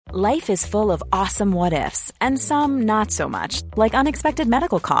Life is full of awesome what-ifs, and some not so much, like unexpected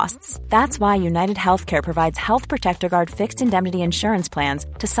medical costs. That's why United Healthcare provides Health Protector Guard fixed indemnity insurance plans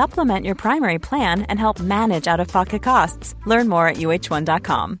to supplement your primary plan and help manage out-of-pocket costs. Learn more at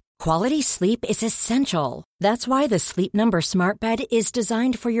uh1.com. Quality sleep is essential. That's why the Sleep Number Smart Bed is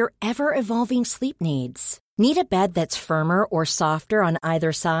designed for your ever-evolving sleep needs. Need a bed that's firmer or softer on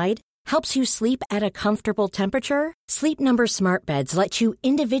either side? Helps you sleep at a comfortable temperature? Sleep Number Smart Beds let you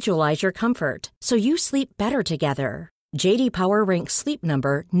individualize your comfort, so you sleep better together. J.D. Power ranks Sleep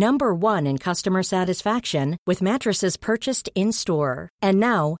Number number 1 in customer satisfaction with mattresses purchased in-store. And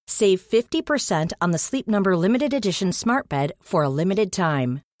now, save 50% on the Sleep Number Limited Edition Smart Bed for a limited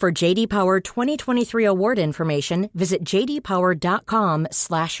time. For J.D. Power 2023 award information, visit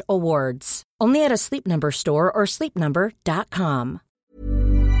jdpower.com/awards. Only at a Sleep Number store or sleepnumber.com.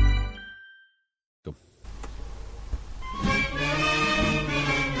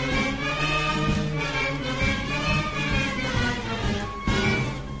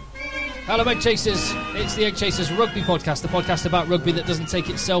 Hello, Egg Chasers. It's the Egg Chasers Rugby Podcast, the podcast about rugby that doesn't take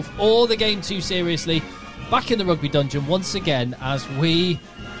itself or the game too seriously. Back in the rugby dungeon once again as we,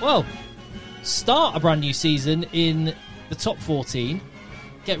 start a brand new season in the top 14,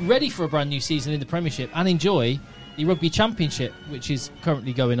 get ready for a brand new season in the Premiership, and enjoy the Rugby Championship, which is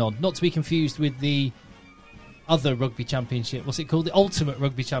currently going on. Not to be confused with the other Rugby Championship. What's it called? The Ultimate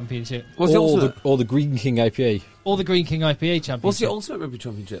Rugby Championship. What's the Ultimate? Or the Green King IPA. Or the Green King IPA Championship. What's the Ultimate Rugby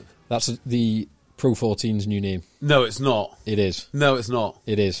Championship? That's the Pro 14's new name. No, it's not. It is. No, it's not.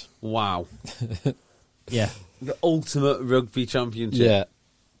 It is. Wow. Yeah. The Ultimate Rugby Championship. Yeah.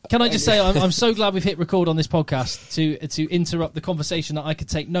 Can I just say, I'm so glad we've hit record on this podcast to interrupt the conversation that I could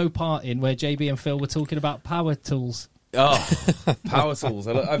take no part in, where JB and Phil were talking about power tools. Oh, power tools.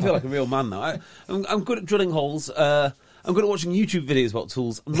 I feel like a real man now. I'm good at drilling holes. I'm good at watching YouTube videos about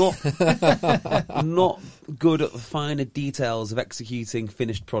tools. I'm not good at the finer details of executing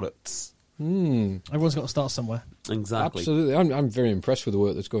finished products. Everyone's got to start somewhere. Exactly. Absolutely. I'm very impressed with the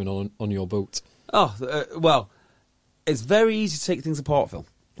work that's going on your boat. Oh, well, it's very easy to take things apart, Phil.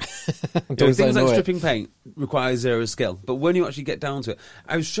 Things like stripping paint require zero skill. But when you actually get down to it,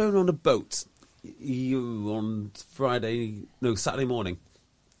 I was shown on a boat on Saturday morning,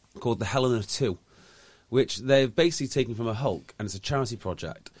 called the Helena 2, which they've basically taken from a Hulk, and it's a charity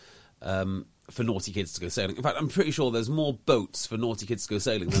project for naughty kids to go sailing. In fact, I'm pretty sure there's more boats for naughty kids to go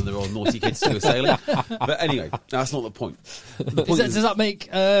sailing than there are naughty kids to go sailing. But anyway, that's not the point. The point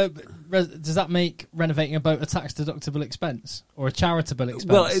does that make renovating a boat a tax-deductible expense or a charitable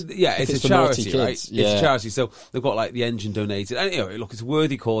expense? Well, it's a charity, right? Kids, yeah. It's a charity, so they've got like the engine donated. And look, it's a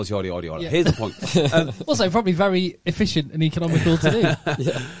worthy cause, yada yada yada. Yeah. Here's the point. Also, probably very efficient and economical to do.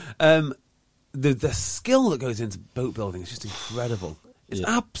 Yeah. The skill that goes into boat building is just incredible. It's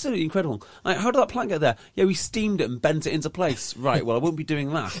absolutely incredible. Like, how did that plank get there? Yeah, we steamed it and bent it into place. Right, well, I won't be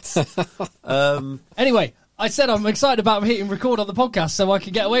doing that. Anyway, I said I'm excited about hitting record on the podcast so I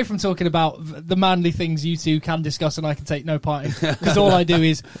can get away from talking about the manly things you two can discuss and I can take no part in, because all I do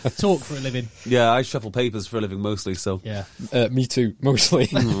is talk for a living. Yeah, I shuffle papers for a living mostly, so... Yeah. Me too, mostly.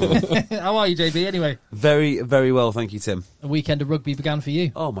 How are you, JB, anyway? Very, very well, thank you, Tim. A weekend of rugby began for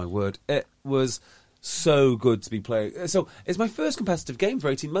you. Oh, my word. It was so good to be playing. So, it's my first competitive game for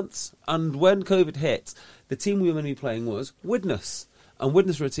 18 months, and when COVID hit, the team we were going to be playing was Widnes. And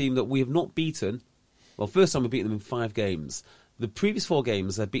Widnes are a team that we have not beaten. Well, first time we beat them in 5 games. The previous 4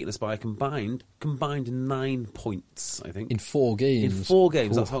 games, they've beaten us by a combined 9 points, I think. In 4 games? In 4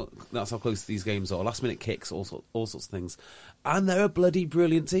 games. That's how close these games are. Last-minute kicks, all sorts of things. And they're a bloody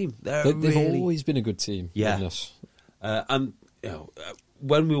brilliant team. They've always been a good team. Yeah. Goodness. And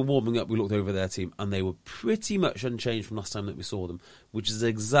when we were warming up, we looked over their team, and they were pretty much unchanged from last time that we saw them, which is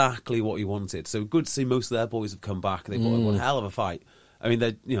exactly what we wanted. So good to see most of their boys have come back. They put up one hell of a fight. I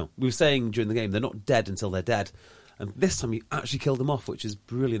mean, we were saying during the game, they're not dead until they're dead. And this time you actually killed them off, which is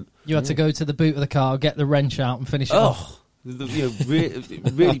brilliant. You had to go to the boot of the car, get the wrench out and finish it off.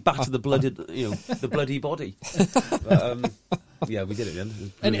 Really batter the bloody body. But, yeah, we did it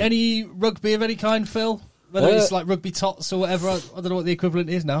then. Any rugby of any kind, Phil? Whether it's like rugby tots or whatever, I don't know what the equivalent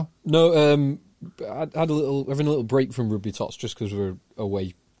is now. No, I had having a little break from rugby tots just because we're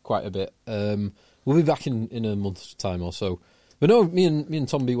away quite a bit. We'll be back in a month's time or so. But no, me and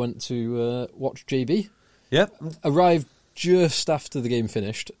Tomby went to watch JB. Yep. Arrived just after the game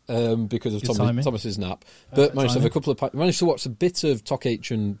finished because of Thomas's nap. But managed to watch a bit of Tok H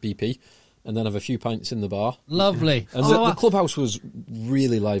and BP, and then have a few pints in the bar. Lovely. And the clubhouse was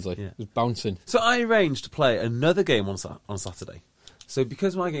really lively. Yeah. It was bouncing. So I arranged to play another game on Saturday. So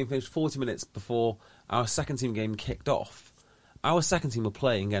because my game finished 40 minutes before our second team game kicked off, our second team were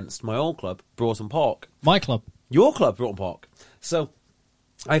playing against my old club, Broughton Park. My club. Your club, Broughton Park. So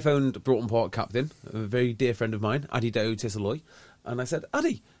I phoned Broughton Park captain, a very dear friend of mine, Addy Doe Tissaloy, and I said,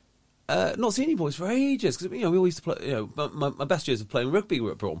 Addy, not seen you boys for ages, because we always used to play, my best years of playing rugby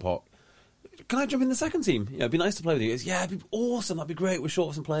were at Broughton Park. Can I jump in the second team? It'd be nice to play with you. He goes, yeah, it'd be awesome, that'd be great, we're short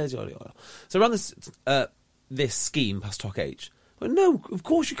of some players, yada, yada. So I ran this scheme past Toc H. But no, of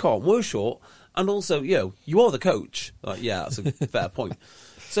course you can't, we're short, and also, you are the coach. Like, yeah, that's a fair point.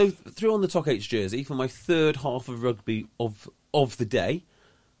 So threw on the Toc H jersey for my third half of rugby of the day,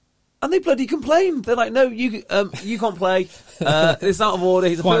 and they bloody complained. They're like, no, you can't play. It's out of order.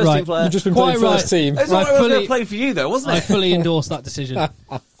 He's a first team player. You've just been playing first team. It's not like I was going to play for you, though, wasn't it? I fully endorse that decision.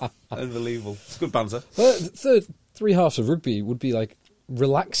 Unbelievable. It's good banter. The three halves of rugby would be like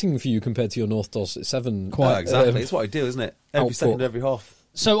relaxing for you compared to your North Dorset 7. Quite exactly. It's what I do, isn't it? Every second, every half.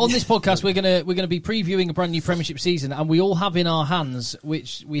 So on this podcast, we're gonna be previewing a brand new Premiership season, and we all have in our hands,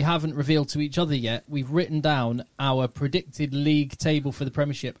 which we haven't revealed to each other yet. We've written down our predicted league table for the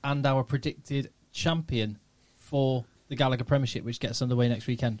Premiership and our predicted champion for the Gallagher Premiership, which gets underway next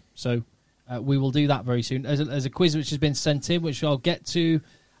weekend. So we will do that very soon. There's a quiz which has been sent in, which I'll get to.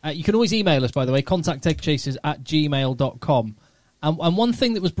 You can always email us, by the way, contacteggchasers@gmail.com. And one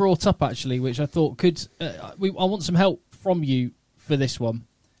thing that was brought up actually, which I thought could, I want some help from you for this one.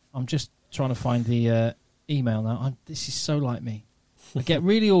 I'm just trying to find the email now. This is so like me. I get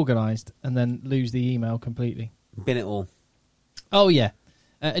really organised and then lose the email completely. Bin it all. Oh yeah,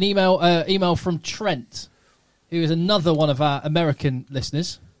 an email from Trent, who is another one of our American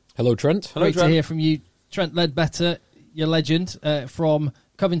listeners. Hello, Trent. Great to hear from you, Trent Ledbetter, your legend from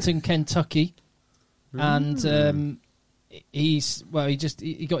Covington, Kentucky, and he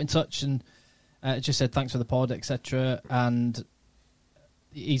got in touch and just said thanks for the pod, etc. And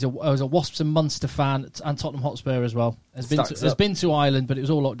he's a Wasps and Munster fan and Tottenham Hotspur as well. Has been to Ireland, but it was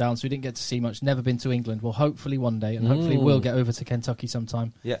all locked down, so he didn't get to see much. Never been to England. Well, hopefully one day, and hopefully we'll get over to Kentucky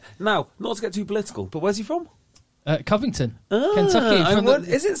sometime. Yeah. Now, not to get too political, but where's he from? Covington, Kentucky.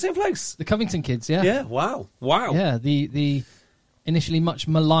 Is it the same place? The Covington kids, yeah. Yeah. Wow. Yeah. The initially much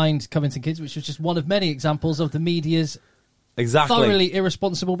maligned Covington kids, which was just one of many examples of the media's thoroughly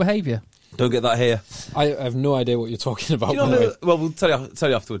irresponsible behaviour. Don't get that here. I have no idea what you're talking about. Well, we'll tell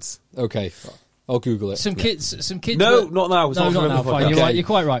you afterwards. Okay, I'll Google it. Some kids. No, not now. It's not now. Fine, you're right. You're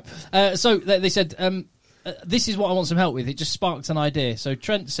quite right. So they said, this is what I want some help with. It just sparked an idea. So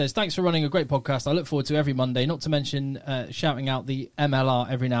Trent says, thanks for running a great podcast. I look forward to every Monday. Not to mention shouting out the MLR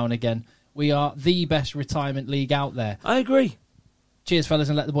every now and again. We are the best retirement league out there. I agree. Cheers, fellas,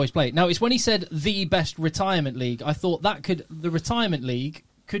 and let the boys play. Now, it's when he said the best retirement league, I thought the retirement league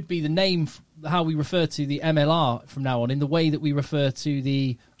could be the name, how we refer to the MLR from now on, in the way that we refer to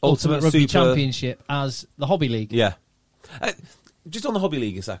the Ultimate Rugby Championship as the Hobby League. Yeah. Just on the Hobby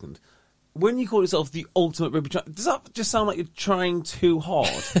League a second. When you call yourself the Ultimate Rugby Championship, does that just sound like you're trying too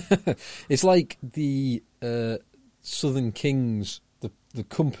hard? It's like the Southern Kings. The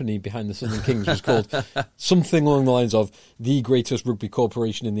company behind the Southern Kings was called something along the lines of the greatest rugby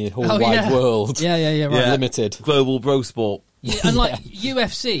corporation in the whole wide world. Yeah, right. Limited. Global Bro Sport. Yeah, and like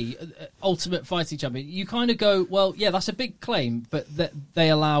UFC, Ultimate Fighting Champion, you kind of go, well, yeah, that's a big claim, but they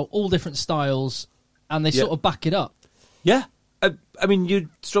allow all different styles and they sort of back it up. Yeah. I mean, you'd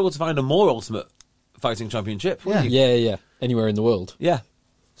struggle to find a more Ultimate Fighting Championship, wouldn't you? Yeah. Anywhere in the world. Yeah.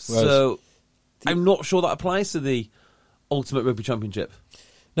 So, I'm not sure that applies to the Ultimate Rugby Championship.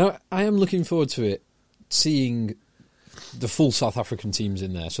 Now, I am looking forward to it, seeing the full South African teams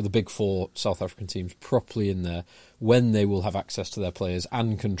in there, so the big four South African teams properly in there, when they will have access to their players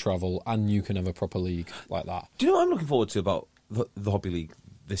and can travel, and you can have a proper league like that. Do you know what I'm looking forward to about the Hobby League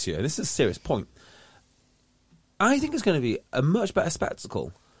this year? This is a serious point. I think it's going to be a much better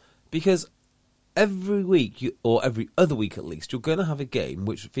spectacle, because every week, or every other week at least, you're going to have a game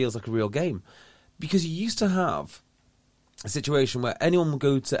which feels like a real game. Because you used to have a situation where anyone would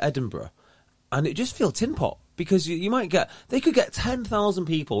go to Edinburgh and it just feel tin pot, because they could get 10,000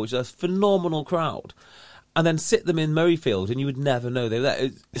 people, which is a phenomenal crowd, and then sit them in Murrayfield and you would never know they were there.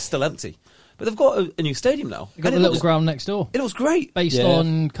 It's still empty. But they've got a new stadium now. They've got a little ground next door. It looks great. Based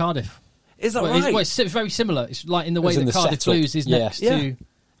on Cardiff. Is that right? It's very similar. It's like in the way that Cardiff Blues is next to...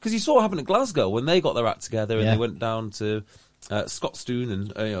 Because you saw what happened at Glasgow when they got their act together and they went down to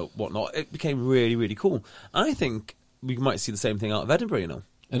Scotstoun and whatnot. It became really, really cool. I think we might see the same thing out of Edinburgh,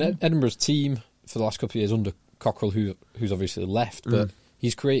 And Edinburgh's team for the last couple of years under Cockrell, who's obviously left, but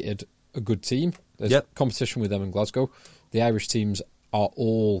he's created a good team. There's competition with them in Glasgow. The Irish teams are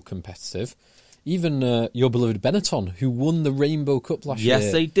all competitive. even your beloved Benetton, who won the Rainbow Cup last year.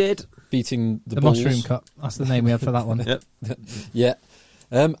 Yes, they did. Beating the Mushroom Bulls. Cup. That's the name we had for that one. Yep. Yeah.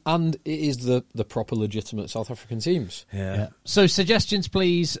 And it is the proper legitimate South African teams. Yeah. So suggestions,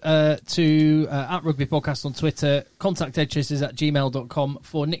 please, to at Rugby Podcast on Twitter. Contact edgechasers@gmail.com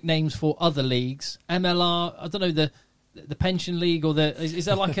for nicknames for other leagues. MLR, I don't know, the pension league, or is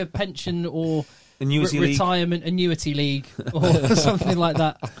there like a pension or Annuity league. retirement annuity league or something like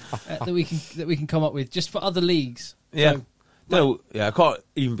that that we can come up with just for other leagues? Yeah. So, I can't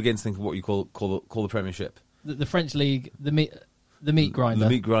even begin to think of what you call the Premiership. the French league, the meat grinder. The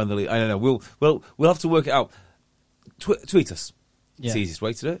meat grinder league. I don't know. We'll have to work it out. Tweet us. Yeah. It's the easiest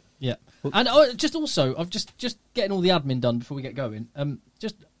way to do it. Yeah, and just also, I'm just getting all the admin done before we get going.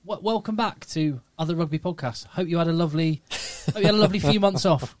 Just welcome back to Other Rugby Podcasts. Hope you had a lovely few months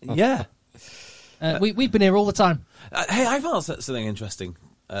off. Yeah. We've been here all the time. Hey, I found something interesting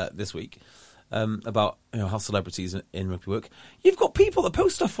this week about how celebrities in rugby work. You've got people that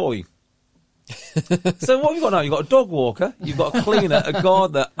post stuff for you. So what have you got now? You've got a dog walker, you've got a cleaner, a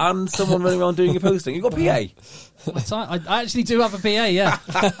gardener, and someone running around doing your posting. You've got a PA. I actually do have a PA, yeah.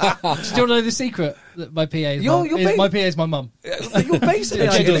 Do you want to know the secret? That my PA is my PA is my mum. You're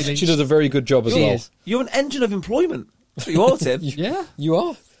basically... She does a very good job as well. You're an engine of employment. That's what you are, Tim. Yeah. You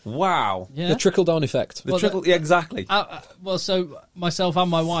are. Wow. Yeah. The trickle-down effect. Yeah, exactly. So myself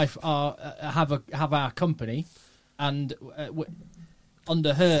and my wife have our company, and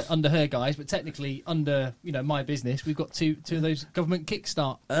under her guise, but technically under my business, we've got two of those government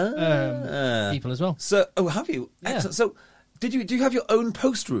kickstart people as well. So, have you? Yeah. Excellent. So, do you have your own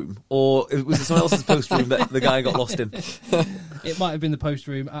post room, or was it someone else's post room that the guy got lost in? It might have been the post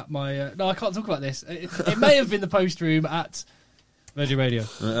room at my. No, I can't talk about this. It may have been the post room at Virgin Radio.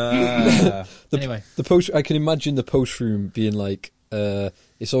 Anyway, the post. I can imagine the post room being like,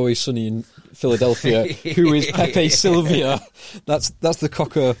 "It's Always Sunny in Philadelphia." Who is Pepe Sylvia? That's the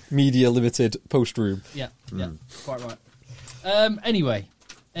Cocker Media Limited post room. Yeah, quite right. Anyway,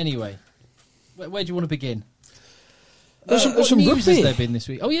 where do you want to begin? There's What some news rugby. has there been this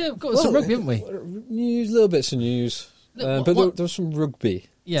week? Oh yeah, we've got some rugby, haven't we? News, little bits of news, Look, but what- there was some rugby.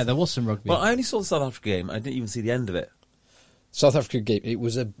 Yeah, there was some rugby. Well, I only saw the South Africa game. I didn't even see the end of it. South Africa game. It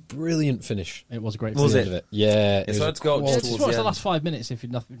was a brilliant finish. It was a great. Was finish. it? Yeah. It's hard to go Yeah, just just towards watch the end. last 5 minutes if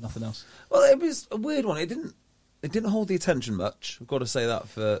you've nothing else. Well, it was a weird one. It didn't hold the attention much. I've got to say that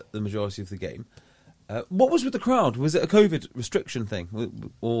for the majority of the game. What was with the crowd? Was it a COVID restriction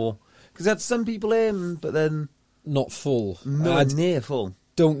thing, or because they had some people in, but then Not full. nowhere near full?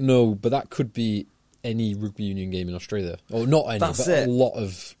 Don't know, but that could be any rugby union game in Australia. Or not any, That's but it. a lot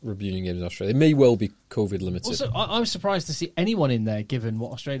of rugby union games in Australia. It may well be COVID limited. Also, I was surprised to see anyone in there, given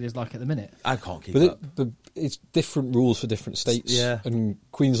what Australia's like at the minute. I can't keep but up. it's different rules for different states. Yeah. And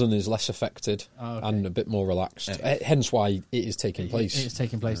Queensland is less affected okay. and a bit more relaxed. Yeah. Hence why it is taking place. It's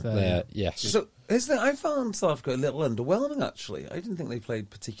taking place there. Yes. So here's the thing, I found South Africa a little underwhelming, actually. I didn't think they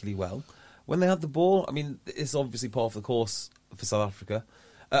played particularly well. When they had the ball, I mean, it's obviously part of the course for South Africa.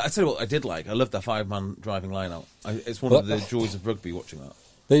 I tell you what I did like. I loved that 5-man driving line-out. It's one of the joys of rugby, watching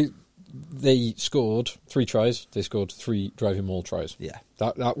that. They scored 3 tries. They scored 3 driving maul tries. Yeah.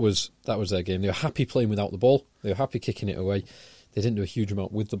 That was their game. They were happy playing without the ball. They were happy kicking it away. They didn't do a huge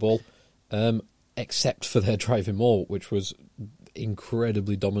amount with the ball, except for their driving maul, which was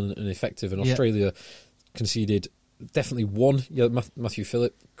incredibly dominant and effective. And Australia conceded definitely one. Matthew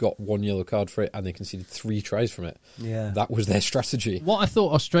Phillip got 1 yellow card for it, and they conceded 3 tries from it. Yeah. That was their strategy. What I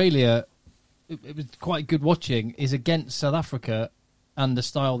thought Australia, it was quite good watching, is against South Africa and the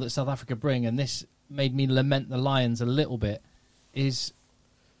style that South Africa bring, and this made me lament the Lions a little bit, is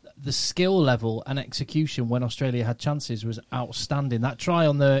the skill level and execution when Australia had chances was outstanding. That try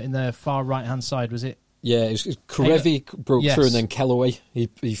in the far right-hand side, was it? Yeah, it was Karevi broke Yes. through, and then Kellaway. He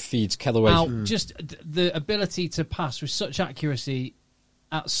feeds Kellaway. Just the ability to pass with such accuracy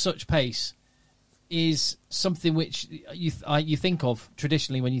at such pace is something which you think of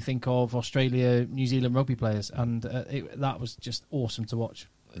traditionally when you think of Australia, New Zealand rugby players, and that was just awesome to watch.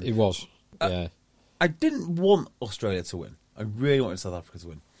 It was. Yeah. I didn't want Australia to win. I really wanted South Africa to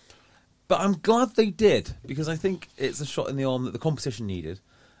win. But I'm glad they did, because I think it's a shot in the arm that the competition needed.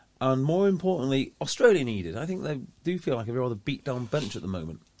 And more importantly, Australia needed. I think they do feel like a rather beat-down bunch at the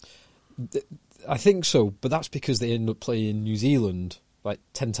moment. I think so, but that's because they end up playing New Zealand like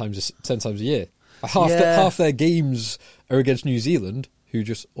 10 times a year. Half their games are against New Zealand, who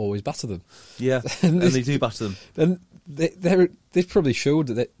just always batter them. Yeah, and they do batter them. And they've probably showed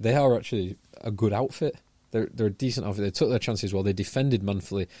that they are actually a good outfit. They're a decent outfit. They took their chances well. They defended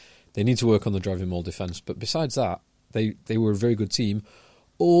manfully. They need to work on the driving maul defence. But besides that, they were a very good team.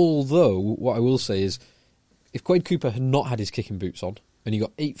 Although, what I will say is, if Quade Cooper had not had his kicking boots on, and he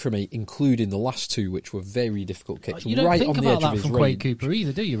got 8 from 8, including the last 2, which were very difficult kicks, You don't right think on the about edge that of his from range. Quade Cooper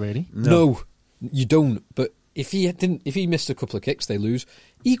either, do you? Really? No, you don't. But if he missed a couple of kicks, they lose.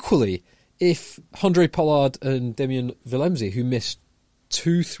 Equally, if Handré Pollard and Damien Villemzy, who missed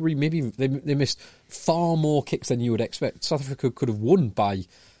 2, 3, maybe they missed far more kicks than you would expect, South Africa could have won by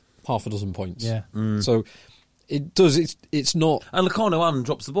half a dozen points. Yeah. So it does. It's not. And Locarno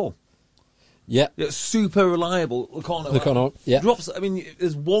drops the ball. Yeah. It's super reliable. Locarno, yeah. Drops. I mean, if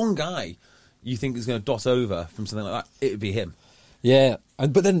there's one guy you think is going to dot over from something like that, it would be him. Yeah,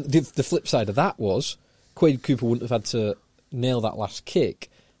 but then the flip side of that was Quade Cooper wouldn't have had to nail that last kick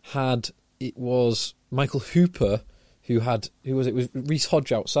had it was Michael Hooper who was Reece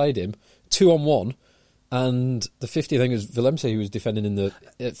Hodge outside him, 2-on-1, and the 50, I think it was Villemzy who was defending in the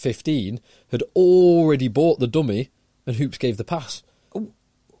 15, had already bought the dummy, and Hoops gave the pass.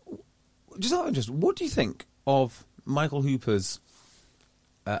 Just out of interest, what do you think of Michael Hooper's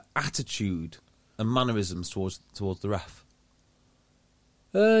attitude and mannerisms towards the ref?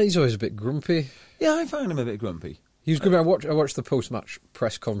 He's always a bit grumpy. Yeah, I found him a bit grumpy. He was good. I watched the post-match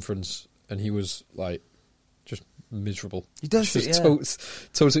press conference, and he was like just miserable. He does just it, yeah.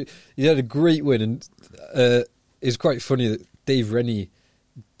 totally. He had a great win, and it's quite funny that Dave Rennie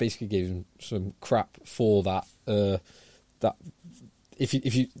basically gave him some crap for that. That if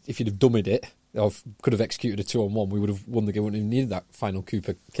you'd have dummied it, or could have executed a 2-on-1, we would have won the game. We wouldn't have needed that final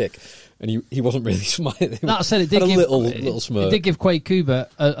Cooper kick, and he wasn't really smiling. That said, it did had give a little smirk. It did give Quade Cooper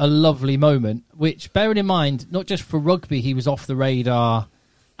a lovely moment. Which, bearing in mind, not just for rugby, he was off the radar,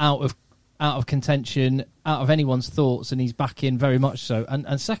 out of contention, out of anyone's thoughts, and he's back in very much so.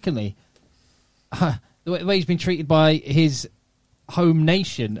 And secondly, the way he's been treated by his home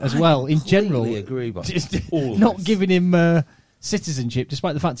nation as well, in general, agree, but just not giving him citizenship,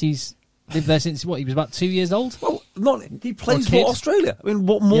 despite the fact he's lived there since he was about 2 years old. Well, he plays for Australia. I mean,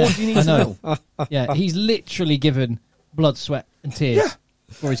 what more do you need to know? Yeah, he's literally given blood, sweat, and tears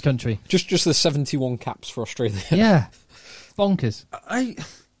for his country. Just the 71 caps for Australia. Yeah, bonkers.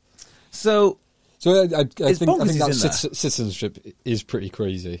 So I think that in citizenship is pretty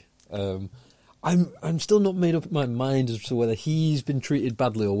crazy. I'm still not made up in my mind as to whether he's been treated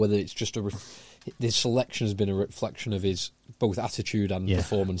badly or whether it's just his selection has been a reflection of his both attitude and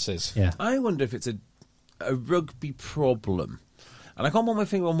performances. Yeah, I wonder if it's a rugby problem. And I can't put my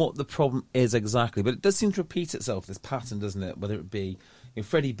finger on what the problem is exactly, but it does seem to repeat itself, this pattern, doesn't it? Whether it be,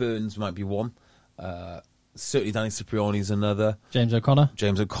 Freddie Burns might be one, certainly Danny Cipriani's another. James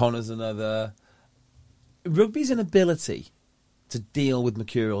O'Connor's another. Rugby's inability to deal with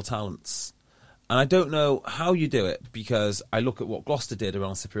mercurial talents. And I don't know how you do it, because I look at what Gloucester did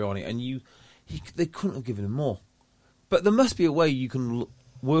around Cipriani, and they couldn't have given him more. But there must be a way you can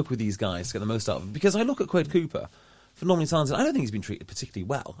work with these guys to get the most out of them. Because I look at Quade Cooper, phenomenally talented. I don't think he's been treated particularly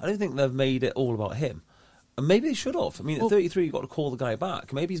well. I don't think they've made it all about him. And maybe they should have. I mean, at 33, you've got to call the guy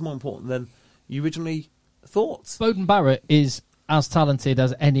back. Maybe he's more important than you originally thought. Bowden Barrett is as talented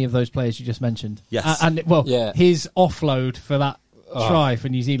as any of those players you just mentioned. Yes. His offload for that try for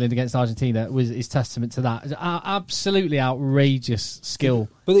New Zealand against Argentina is testament to that. It's absolutely outrageous skill.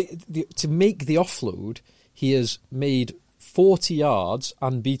 But to make the offload, he has made 40 yards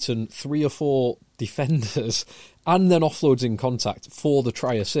and beaten 3 or 4 defenders, and then offloads in contact for the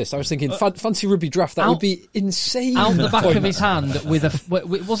try assist. I was thinking, fancy rugby draft, that would be insane. Out the back of his hand, it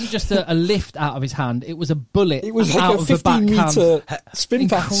wasn't just a lift out of his hand, it was a bullet. It was out like a of the 15-metre spin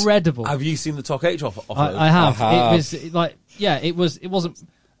pass. Incredible. Have you seen the Talk H offload? I have. It was like, it wasn't.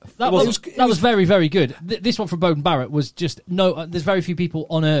 That was very, very good. This one from Bowden Barrett was just there's very few people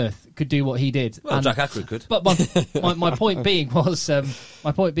on earth could do what he did. Well, Jack Ackroyd could. But my point being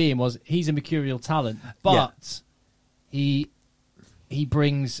was he's a mercurial talent, but he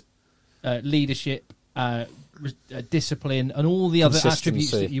brings leadership, discipline, and all the other attributes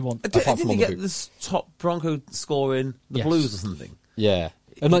that you want. Did he get this top Bronco score in the Blues or something? Yeah.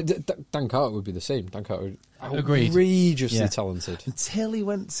 And like Dan Carter would be the same. Dan Carter, outrageously talented. Until he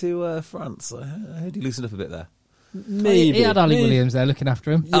went to France, I heard he loosened up a bit there. Maybe he had Ali Williams there looking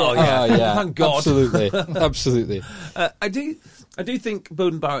after him. Yeah. Thank God. Absolutely. I do think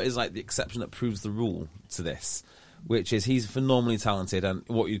Bowden Barrett is like the exception that proves the rule to this, which is he's phenomenally talented and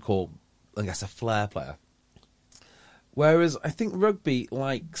what you'd call, I guess, a flair player. Whereas I think rugby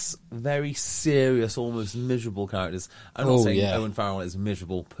likes very serious, almost miserable characters. I'm not saying Owen Farrell is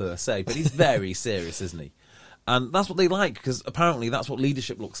miserable per se, but he's very serious, isn't he? And that's what they like, because apparently that's what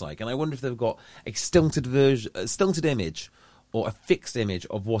leadership looks like. And I wonder if they've got a stilted image or a fixed image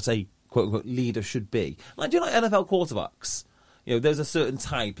of what a quote-unquote leader should be. Like, do you like NFL quarterbacks there's a certain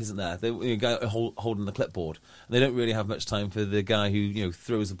type, isn't there? The guy holding the clipboard. And they don't really have much time for the guy who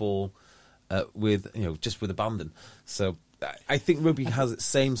throws the ball just with abandon. So I think rugby has its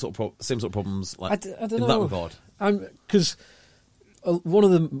same sort of problems I don't in know. that regard. Because one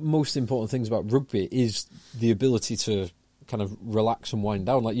of the most important things about rugby is the ability to kind of relax and wind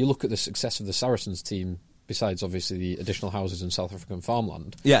down. Like, you look at the success of the Saracens team, besides obviously the additional houses in South African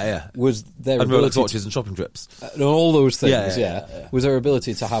farmland. Yeah. Was their and ability Rolex watches and shopping trips. And all those things, Yeah. was their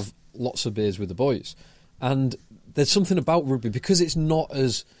ability to have lots of beers with the boys. And there's something about rugby, because it's not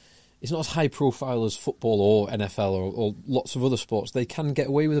as high profile as football or NFL or lots of other sports. They can get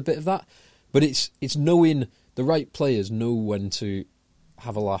away with a bit of that, but it's knowing the right players know when to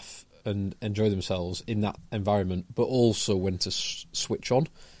have a laugh and enjoy themselves in that environment, but also when to switch on.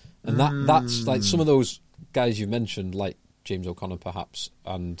 And that's like some of those guys you mentioned, like James O'Connor perhaps,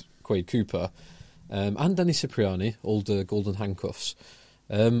 and Quade Cooper, and Danny Cipriani, older Golden Handcuffs.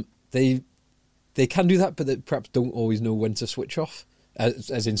 They can do that, but they perhaps don't always know when to switch off,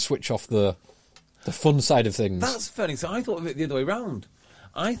 as in switch off the fun side of things. That's funny. So I thought of it the other way round.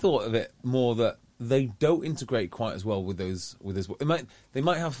 I thought of it more that they don't integrate quite as well with those. They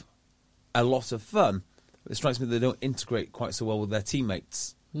might have a lot of fun, but it strikes me that they don't integrate quite so well with their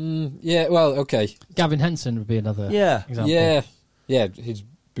teammates. Yeah, well, okay. Gavin Henson would be another example. Yeah, his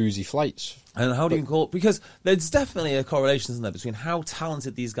boozy flights. And how do you call it? Because there's definitely a correlation, isn't there, between how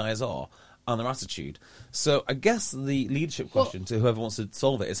talented these guys are and their attitude. So I guess the leadership question to whoever wants to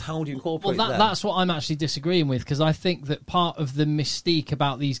solve it is, how do you incorporate them? That's what I'm actually disagreeing with, because I think that part of the mystique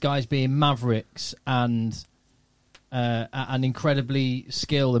about these guys being mavericks and incredibly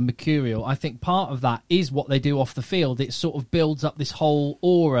skilled and mercurial, I think part of that is what they do off the field. It sort of builds up this whole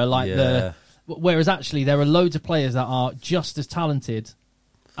aura, whereas actually there are loads of players that are just as talented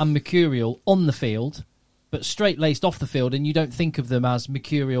and mercurial on the field, but straight-laced off the field, and you don't think of them as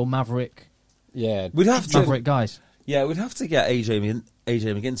mercurial maverick. Yeah, maverick guys. Yeah, we'd have to get AJ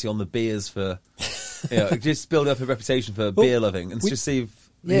McGinty on the beers for, just build up a reputation for beer loving, and just see if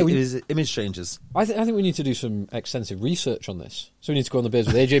his image changes. I think we need to do some extensive research on this. So we need to go on the beers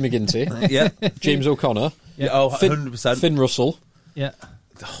with AJ McGinty, James O'Connor, 100%. Finn Russell, Finn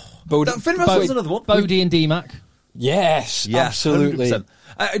Russell's another one. Bodie and DMAC. Yes, absolutely. 100%.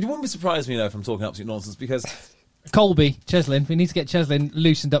 It wouldn't surprise me if I'm talking absolute nonsense, because Colby Cheslin. We need to get Cheslin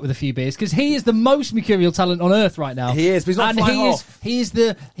loosened up with a few beers, because he is the most mercurial talent on earth right now. He is, but he's not flying off. He is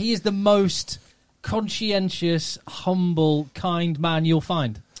the most conscientious, humble, kind man you'll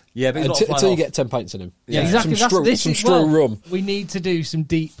find. Yeah, but he's until you get 10 pints in him. Yeah, exactly. Some straw rum. We need to do some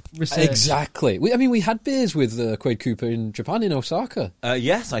deep research. Exactly. We had beers with Quade Cooper in Japan, in Osaka.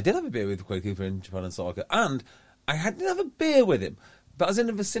 Yes, I did have a beer with Quade Cooper in Japan and Osaka, and I didn't have a beer with him, but I was in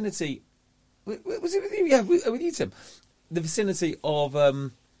the vicinity. Was it with you? Yeah, with you, Tim. The vicinity of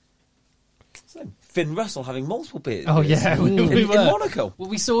Finn Russell having multiple beers. Oh, yeah. In Monaco. Well,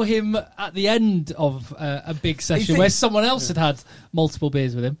 we saw him at the end of a big session where someone else had multiple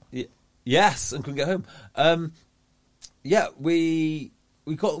beers with him. Yes, and couldn't get home. We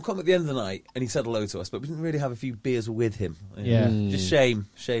got him at the end of the night, and he said hello to us, but we didn't really have a few beers with him. Yeah. Just shame.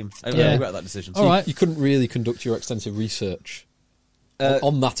 I regret that decision. So you couldn't really conduct your extensive research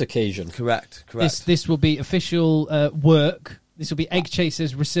on that occasion. Correct. This will be official work. This will be Egg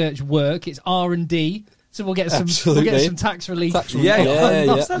Chasers research work. It's R&D, so we'll get some tax relief.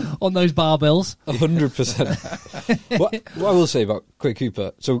 On those bar bills. 100%. What I will say about Quade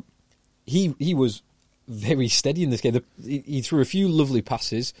Cooper, so he was very steady in this game. He threw a few lovely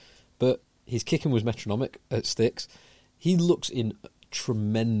passes, but his kicking was metronomic at sticks. He looks in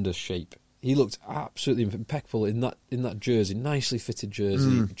tremendous shape. He looked absolutely impeccable in that jersey, nicely fitted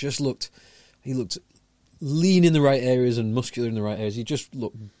jersey. He looked lean in the right areas and muscular in the right areas. He just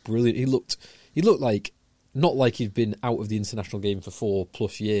looked brilliant. He looked like, not like he'd been out of the international game for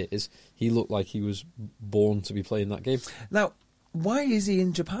 4+ years. He looked like he was born to be playing that game. Now, why is he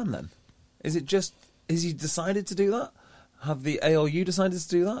in Japan then? Has he decided to do that? Have the ALU decided to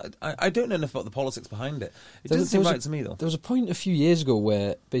do that? I don't know enough about the politics behind it. It doesn't seem right to me, though. There was a point a few years ago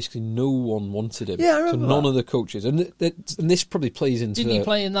where basically no one wanted him. Yeah, I remember none of the coaches. And this probably plays into... Didn't he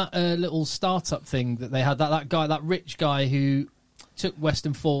play in that little startup thing that they had? That rich guy who took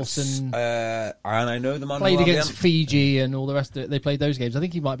Western Force and I know the man played against Fiji and all the rest of it. They played those games. I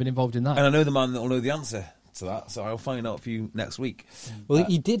think he might have been involved in that. And I know the man that will know the answer to that, so I'll find out for you next week. Well,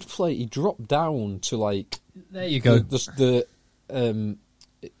 he did play. He dropped down to like... There you go. Not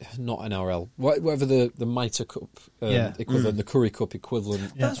NRL, whatever the Mitre Cup equivalent, the Curry Cup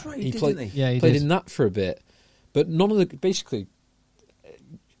equivalent. Yeah. That's right, he played he played did. in that for a bit, but none of the basically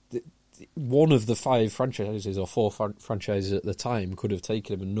one of the 5 franchises or 4 franchises at the time could have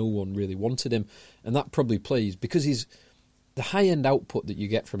taken him, and no one really wanted him. And that probably plays because the high end output that you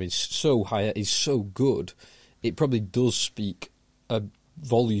get from him is so high, is so good. It probably does speak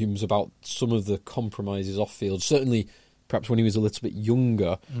volumes about some of the compromises off field. Certainly, perhaps when he was a little bit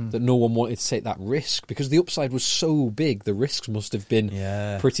younger, that no one wanted to take that risk because the upside was so big. The risks must have been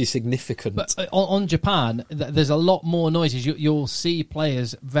pretty significant. But on Japan, there's a lot more noises. You'll see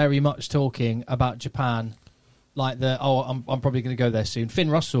players very much talking about Japan, like I'm probably going to go there soon. Finn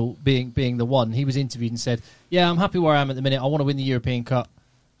Russell being the one. He was interviewed and said, "Yeah, I'm happy where I am at the minute. I want to win the European Cup,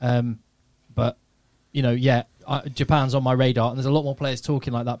 but Japan's on my radar." And there's a lot more players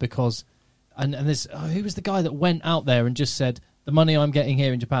talking like that because. And there's who was the guy that went out there and just said, the money I'm getting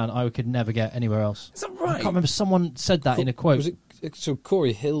here in Japan, I could never get anywhere else. Is that right? I can't remember. Someone said that in a quote. Was it, so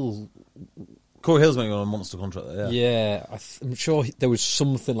Corey Hill... Corey Hill's making on a monster contract there, yeah. I'm sure there was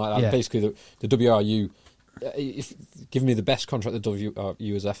something like that. Yeah. Basically, the WRU, giving me the best contract the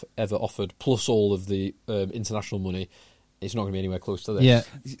WRU has ever offered, plus all of the international money, it's not going to be anywhere close to this. Yeah.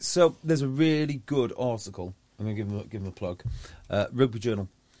 So there's a really good article. I'm going to give him a plug. Rugby Journal.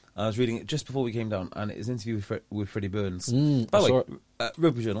 I was reading it just before we came down, and it's an interview with Freddie Burns. By the way,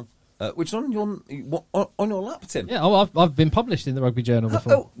 Rugby Journal, which is on your lap, Tim. Yeah, I've been published in the Rugby Journal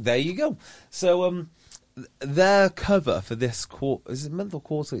before. Oh, there you go. So their cover for this quarter, is it month or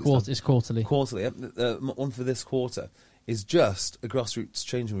quarterly? It's quarterly. Quarterly. One for this quarter is just a grassroots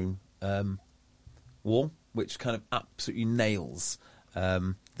changing room wall, which kind of absolutely nails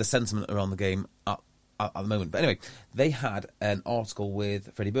the sentiment around the game at the moment. But anyway, they had an article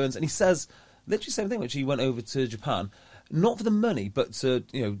with Freddie Burns, and he says literally the same thing, which he went over to Japan, not for the money, but to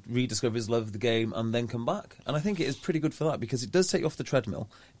rediscover his love of the game and then come back. And I think it is pretty good for that because it does take you off the treadmill,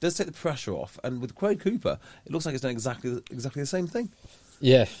 it does take the pressure off, and with Craig Cooper, it looks like he's done exactly the same thing.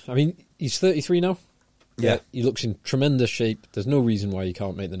 Yeah, I mean, he's 33 now. Yeah. He looks in tremendous shape. There's no reason why he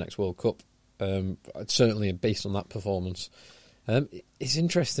can't make the next World Cup. Certainly based on that performance. It's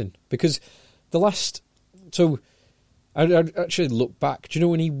interesting because the last... So, I'd actually look back. Do you know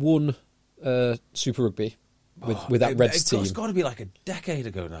when he won Super Rugby with that Reds team? It's got to be like a decade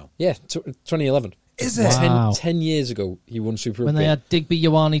ago now. Yeah, 2011. Is it? Wow. 10 years ago, he won Super Rugby. When they had Digby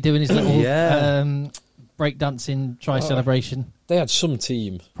Ioane doing his little breakdancing celebration. They had some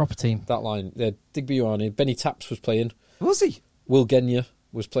team. Proper team. That line. They had Digby Ioane. Benny Taps was playing. Was he? Will Genya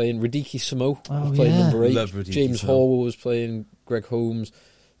was playing. Radiki Samo was playing number 8. James Horwell was playing. Greg Holmes.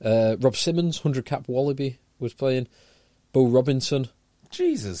 Rob Simmons, 100-cap Wallaby, was playing. Bo Robinson.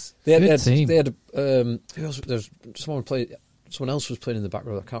 Jesus. They had team. They had who else? There's someone else was playing in the back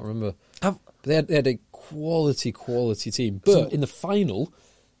row. I can't remember. But they had a quality team. But in the final,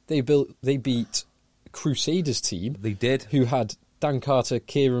 they beat Crusaders team. They did. Who had Dan Carter,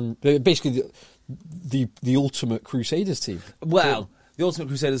 Kieran, basically the ultimate Crusaders team. Well, the ultimate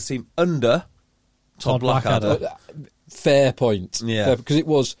Crusaders team under Todd Blackadder. Fair point. Yeah. Because it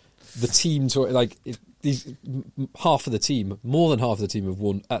was the team to half of the team, more than half of the team have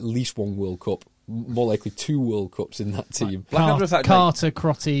won at least one World Cup, more likely 2 World Cups in that team. Carter,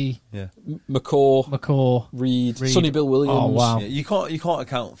 Crotty, McCaw, Reed, Sonny Bill Williams. Oh wow! Yeah, you can't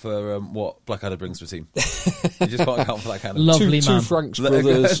account for what Blackadder brings to a team. You just can't account for that kind of lovely man. Two Franks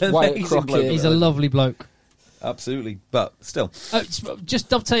brothers, Wyatt Crockett. He's a lovely bloke. Absolutely, but still. Just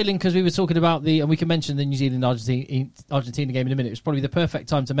dovetailing, because we were talking about and we can mention the New Zealand-Argentina game in a minute. It was probably the perfect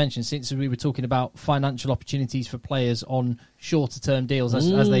time to mention, since we were talking about financial opportunities for players on shorter-term deals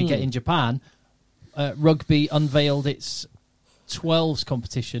as they get in Japan. Rugby unveiled its 12s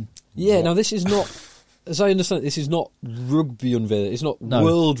competition. Yeah, now this is not, as I understand it, this is not rugby unveiling. It's not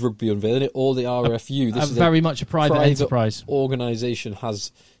World Rugby unveiling it, or the RFU. This is very much a private enterprise. Organisation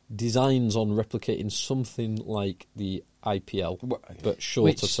has designs on replicating something like the IPL, but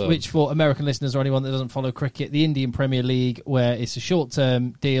shorter term. Which, for American listeners or anyone that doesn't follow cricket, the Indian Premier League, where it's a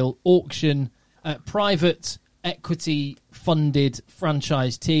short-term deal, auction, private equity-funded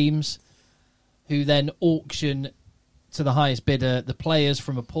franchise teams who then auction to the highest bidder the players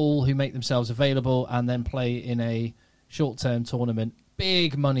from a pool who make themselves available and then play in a short-term tournament.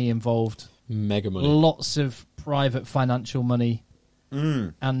 Big money involved. Mega money. Lots of private financial money.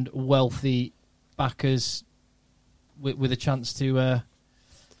 And wealthy backers with a chance to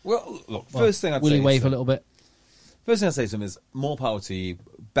first thing I'd willy say wave a little bit. First thing I'd say to them is more power to you,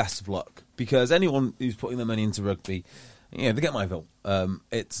 best of luck, because anyone who's putting their money into rugby, they get my vote.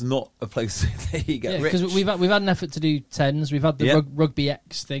 It's not a place that you get rich. Because we've had an effort to do 10s. We've had the Rugby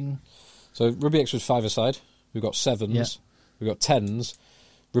X thing. So Rugby X was 5-a-side. We've got 7s. We've got 10s.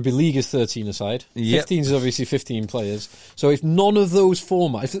 Rugby League is 13 aside. Yep. 15 is obviously 15 players. So if none of those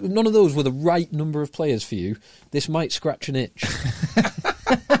if none of those were the right number of players for you, this might scratch an itch.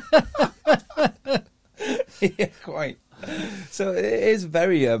 Yeah, quite. So it is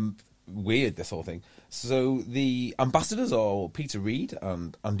very weird, this whole thing. So the ambassadors are Peter Reid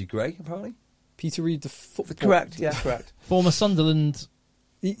and Andy Gray, apparently. Peter Reid, the football... Correct, yeah, correct. Former Sunderland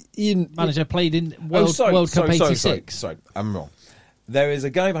Ian manager, played in World Cup 86. Sorry, I'm wrong. There is a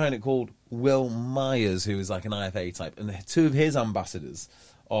guy behind it called Will Myers, who is like an IFA type, and two of his ambassadors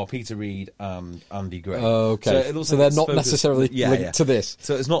are Peter Reid and Andy Gray. Oh, okay. So, it looks like they're not necessarily linked to this.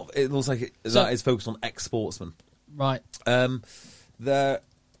 So it's not. It looks like that is focused on ex-sportsmen. Right.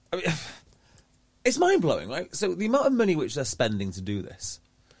 It's mind-blowing, right? So the amount of money which they're spending to do this,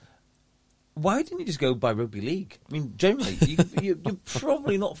 why didn't you just go by Rugby League? I mean, generally, you're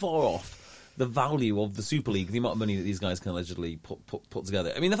probably not far off the value of the Super League, the amount of money that these guys can allegedly put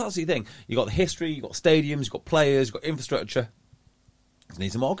together. I mean, if that's the thing, you've got the history, you've got stadiums, you've got players, you've got infrastructure. You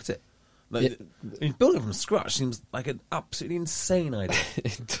need to market it. Like, I mean, building from scratch seems like an absolutely insane idea.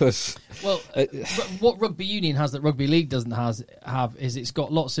 It does. Well, what Rugby Union has that Rugby League doesn't have is it's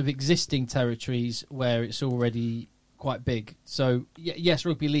got lots of existing territories where it's already quite big. So, yes,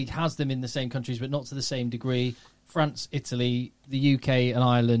 Rugby League has them in the same countries, but not to the same degree. France, Italy, the UK and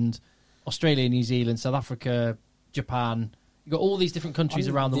Ireland, Australia, New Zealand, South Africa, Japan. You've got all these different countries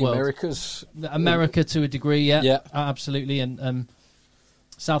around the world. America to a degree, yeah. Absolutely. And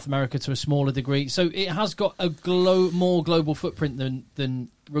South America to a smaller degree. So it has got a more global footprint than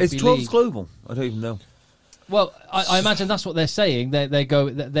Rugby League. Is 12 global? I don't even know. Well, I imagine that's what they're saying.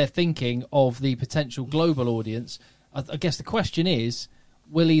 They're thinking of the potential global audience. I guess the question is,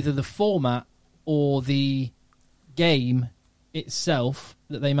 will either the format or the game itself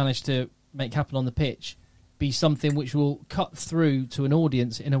that they manage to make happen on the pitch be something which will cut through to an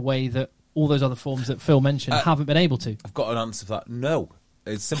audience in a way that all those other forms that Phil mentioned haven't been able to? I've got an answer for that. No.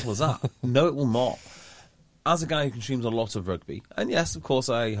 It's simple as that. No, it will not. As a guy who consumes a lot of rugby, and yes, of course,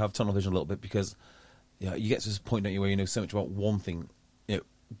 I have tunnel vision a little bit because you get to this point, don't you, where you know so much about one thing,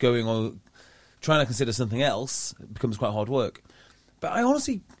 going on, trying to consider something else becomes quite hard work. But I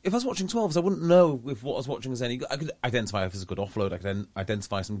honestly, if I was watching 12s, I wouldn't know if what I was watching was any good. I could identify if it's a good offload, I could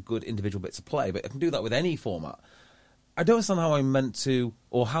identify some good individual bits of play, but I can do that with any format. I don't understand how I'm meant to,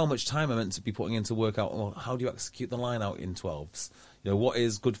 or how much time I'm meant to be putting in to work out, well, how do you execute the line out in 12s? What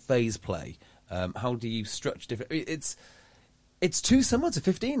is good phase play? How do you stretch different... It's too similar to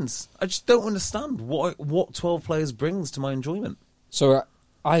 15s. I just don't understand what 12 players brings to my enjoyment. So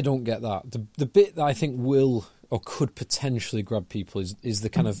I don't get that. The bit that I think will or could potentially grab people is the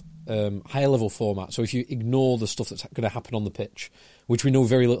kind of higher level format. So if you ignore the stuff that's going to happen on the pitch, which we know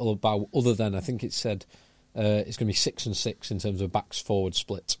very little about, other than I think it said it's going to be 6 and 6 in terms of backs forward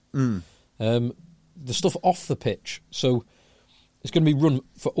split. The stuff off the pitch. So it's going to be run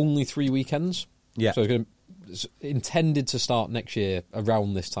for only 3 weekends. Yeah. So it's intended to start next year,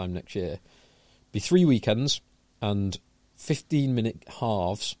 around this time next year. Be 3 weekends and 15-minute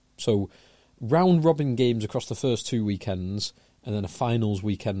halves. So round-robin games across the first 2 weekends and then a finals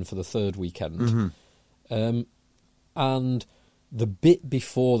weekend for the third weekend. Mm-hmm. And the bit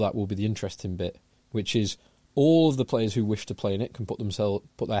before that will be the interesting bit, which is all of the players who wish to play in it can put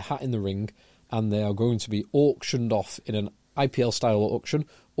their hat in the ring, and they are going to be auctioned off in an IPL-style auction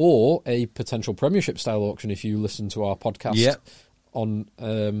or a potential Premiership-style auction if you listen to our podcast on...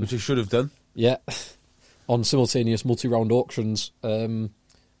 which you should have done. Yeah, on simultaneous multi-round auctions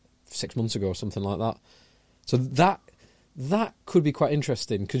 6 months ago or something like that. So that could be quite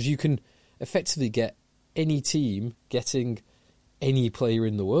interesting because you can effectively get any team getting any player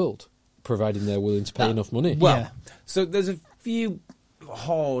in the world, providing they're willing to pay enough money. Well, so there's a few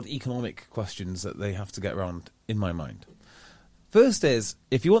hard economic questions that they have to get around in my mind. First is,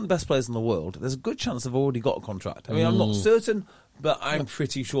 if you want the best players in the world, there's a good chance they've already got a contract. I mean, I'm not certain, but I'm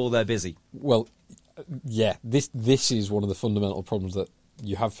pretty sure they're busy. Well, yeah, this is one of the fundamental problems that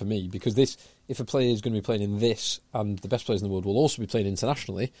you have for me, because if a player is going to be playing in this and the best players in the world will also be playing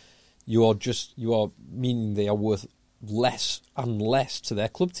internationally, you are meaning they are worth less and less to their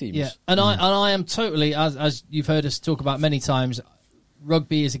club teams. Yeah, and I am totally, as you've heard us talk about many times,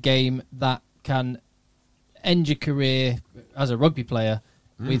 rugby is a game that can end your career as a rugby player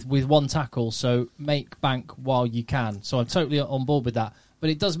with one tackle, so make bank while you can. So I'm totally on board with that.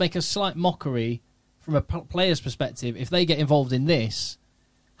 But it does make a slight mockery from a player's perspective if they get involved in this,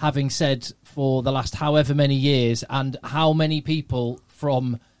 having said for the last however many years and how many people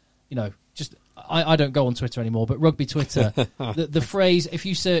from, just... I don't go on Twitter anymore, but rugby Twitter, the phrase, if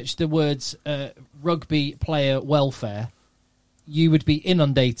you search the words rugby player welfare, you would be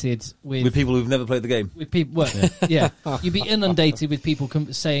inundated with people who've never played the game. With people, well, yeah, you'd be inundated with people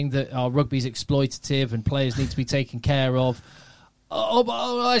saying that rugby's exploitative and players need to be taken care of.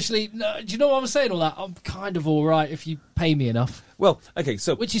 Actually, no, do you know what I'm saying? All that, I'm kind of all right if you pay me enough. Well, okay,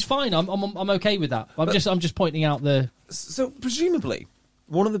 so which is fine. I'm okay with that. I'm just pointing out the. So presumably,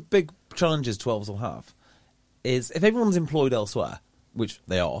 one of the big challenges 12s will have is if everyone's employed elsewhere, which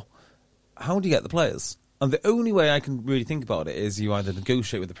they are, how do you get the players? And the only way I can really think about it is you either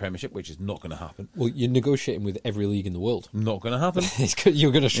negotiate with the Premiership, which is not going to happen. Well, you're negotiating with every league in the world. Not going to happen.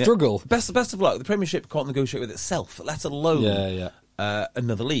 You're going to struggle. Yeah. Best of luck. The Premiership can't negotiate with itself, let alone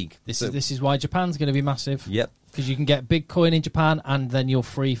another league. This is why Japan's going to be massive. Yep. Because you can get big coin in Japan, and then you're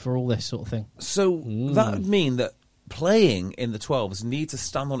free for all this sort of thing. So that would mean that playing in the 12s needs to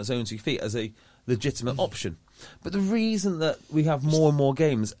stand on its own 2 feet as a legitimate option. But the reason that we have more and more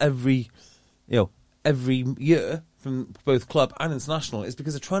games every year from both club and international is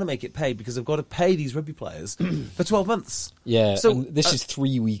because they're trying to make it pay, because they've got to pay these rugby players for 12 months. Yeah, so this is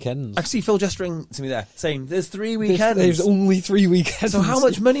 3 weekends. I see Phil gesturing to me there, saying there's 3 weekends. There's only 3 weekends. So how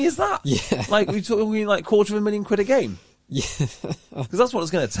much money is that? Yeah. Like, we're talking like £250,000 a game? Yeah. Because that's what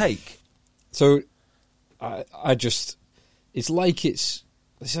it's going to take. So, I just... It's like it's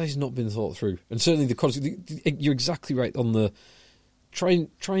not been thought through. And certainly you're exactly right on the... Trying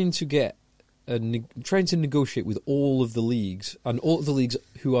to negotiate with all of the leagues, and all of the leagues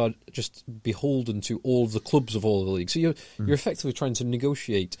who are just beholden to all of the clubs of all of the leagues. So you're effectively trying to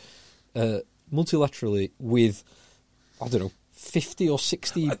negotiate multilaterally with, I don't know, 50 or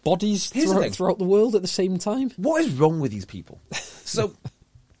 60 bodies throughout the world at the same time. What is wrong with these people? So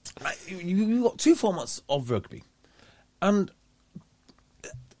you've got 2 formats of rugby, and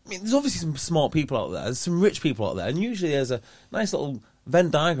I mean, there's obviously some smart people out there, there's some rich people out there, and usually there's a nice little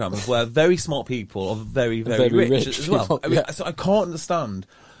Venn diagram of where very smart people are very, very, rich as well. People, I mean, so I can't understand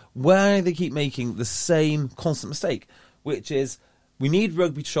why they keep making the same constant mistake, which is we need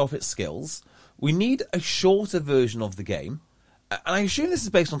rugby to show off its skills, we need a shorter version of the game, and I assume this is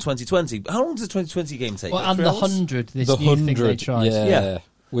based on 2020. How long does the 2020 game take? Well, like and 3 the hours? 100, this new thing they tried. Yeah.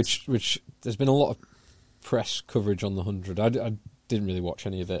 Which there's been a lot of press coverage on the 100. I didn't really watch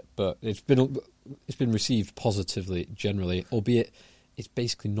any of it, but it's been received positively generally, albeit it's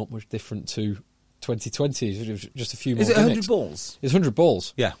basically not much different to 2020. It's just a few more. Is it gimmicks. 100 balls? It's 100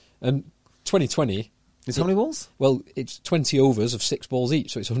 balls. Yeah. And 2020... It's how many balls? Well, it's 20 overs of 6 balls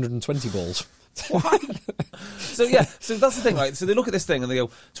each, so it's 120 balls. Why? So that's the thing, right? So they look at this thing and they go,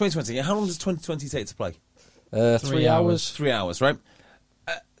 2020, how long does 2020 take to play? 3 hours. 3 hours, right?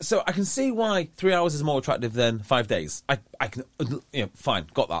 So I can see why 3 hours is more attractive than 5 days. I can, fine,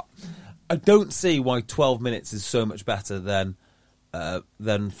 got that. I don't see why 12 minutes is so much better than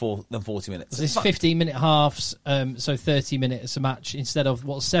 40 minutes. So it's 15-minute halves, so 30 minutes a match instead of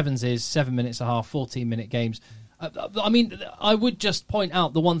what sevens is 7 minutes a half, 14-minute games. I mean, I would just point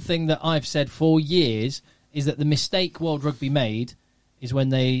out the one thing that I've said for years is that the mistake World Rugby made is when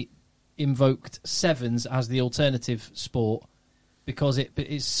they invoked sevens as the alternative sport, because it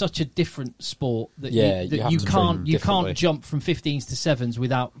is such a different sport that you can't jump from 15s to sevens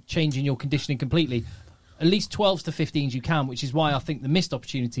without changing your conditioning completely. At least 12s to 15s you can, which is why I think the missed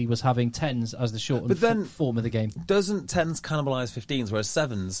opportunity was having 10s as the shortened form of the game. Doesn't 10s cannibalise 15s, whereas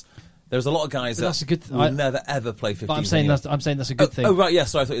 7s, there's a lot of guys that will never ever play 15s. But I'm saying that's a good thing. Oh, right, yeah,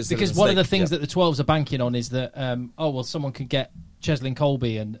 sorry, I thought it was because one of the things that the 12s are banking on is that, someone could get Cheslin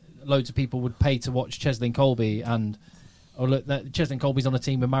Colby and loads of people would pay to watch Cheslin Colby, and look, Cheslin Colby's on a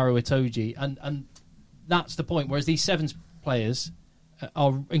team with Maru Itoje, and that's the point, whereas these 7s players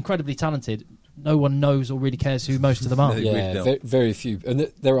are incredibly talented. No one knows or really cares who most of them are. Yeah, very few.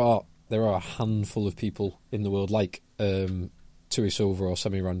 And there are a handful of people in the world like Tuisova or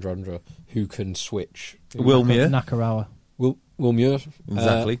Semi Randrandra who can switch. Will Muir. Nakarawa. Will Muir.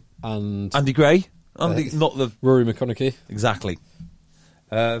 Exactly. And Andy Gray. Not the... Rory McConaughey. Exactly.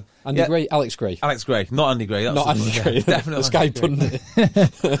 Andy Gray, Alex Gray. Alex Gray, not Andy Gray. That's not Andy Gray. Definitely the Sky pundit.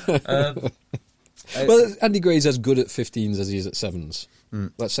 Well, Andy Gray's as good at 15s as he is at 7s.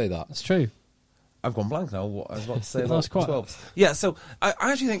 Let's say that. That's true. I've gone blank now. What I was about to say about 12s. Yeah, so I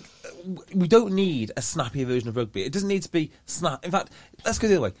actually think we don't need a snappier version of rugby. It doesn't need to be snap. In fact, let's go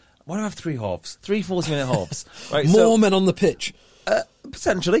the other way. Why do I have 3 halves? 3 40-minute halves. Right, more men on the pitch.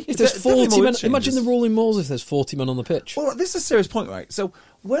 Potentially. If there's 40 men, imagine the rolling balls if there's 40 men on the pitch. Well, this is a serious point, right? So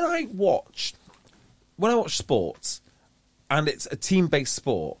when I watch sports and it's a team-based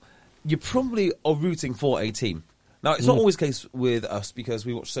sport, you probably are rooting for a team. Now, it's not always the case with us because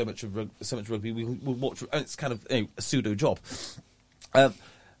we watch so much rugby. We watch, and it's kind of a pseudo job. But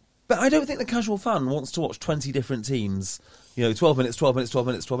I don't think the casual fan wants to watch 20 different teams 12 minutes, 12 minutes, 12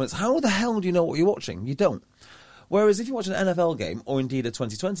 minutes, 12 minutes. How the hell do you know what you're watching? You don't. Whereas if you watch an NFL game, or indeed a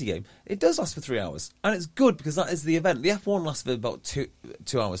 2020 game, it does last for 3 hours. And it's good because that is the event. The F1 lasts for about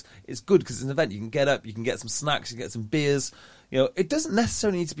two hours. It's good because it's an event. You can get up, you can get some snacks, you can get some beers. It doesn't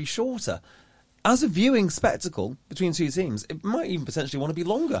necessarily need to be shorter. As a viewing spectacle between two teams, it might even potentially want to be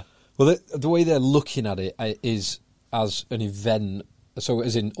longer. Well, the way they're looking at it is as an event. So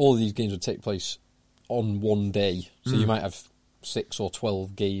as in all of these games would take place on one day. So you might have 6 or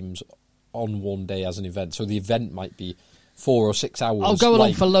 12 games on one day as an event. So the event might be 4 or 6 hours. I'll go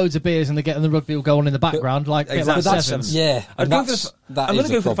along for loads of beers and the rugby will go on in the background, exactly. like Sevens. Yeah. I'm going to go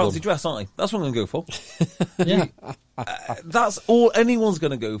for the problem. fancy dress, aren't I? That's what I'm going to go for. Yeah. That's all anyone's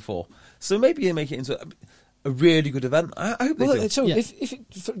going to go for. So maybe you make it into a really good event. I hope they do. So if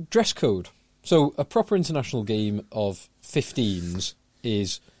dress code, so a proper international game of 15s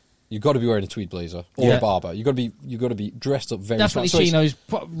is you've got to be wearing a tweed blazer or a barber. You've got to be dressed up very definitely smart. chinos,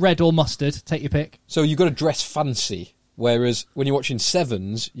 red or mustard. Take your pick. So you've got to dress fancy. Whereas when you're watching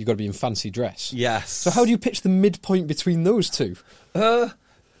Sevens, you've got to be in fancy dress. Yes. So how do you pitch the midpoint between those two? Fancy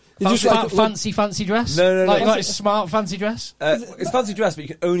dress? No. Like smart fancy dress? It's fancy dress, but you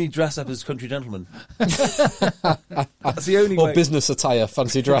can only dress up as country gentlemen. That's the only Or way. business attire,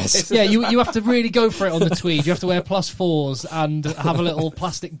 fancy dress. Yeah, you have to really go for it on the tweed. You have to wear +4s and have a little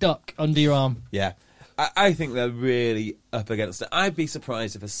plastic duck under your arm. Yeah. I think they're really up against it. I'd be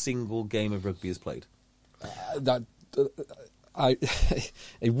surprised if a single game of rugby is played.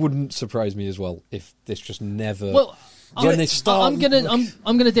 It wouldn't surprise me as well if this just never. Well, when they start, I'm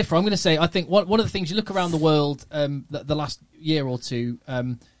gonna differ. I'm gonna say I think one of the things you look around the world, the last year or two,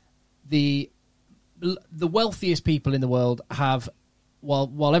 the wealthiest people in the world have,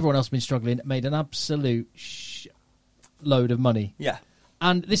 while everyone else has been struggling, made an absolute load of money. Yeah.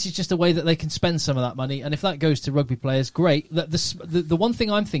 And this is just a way that they can spend some of that money. And if that goes to rugby players, great. The one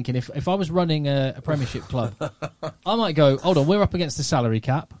thing I'm thinking, if I was running a Premiership club, I might go, hold on, we're up against the salary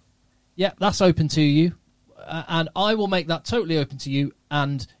cap. Yeah, that's open to you. And I will make that totally open to you.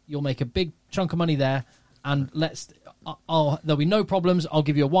 And you'll make a big chunk of money there. And there'll be no problems. I'll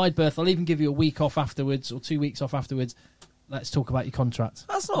give you a wide berth. I'll even give you a week off afterwards or 2 weeks off afterwards. Let's talk about your contract.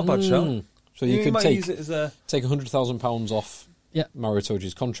 That's not a bad show. So you could might use it as take £100,000 off. Yeah, Mario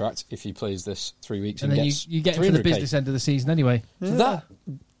Toji's contract if he plays this 3 weeks and then you get him for the business end of the season anyway. So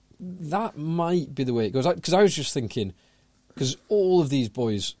that might be the way it goes. Because I was just thinking, because all of these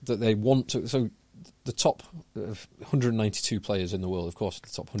boys that they want to, so the top 192 players in the world, of course, the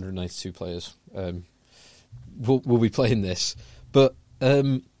top 192 players will be playing this, but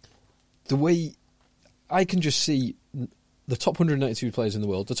the way I can just see the top 192 players in the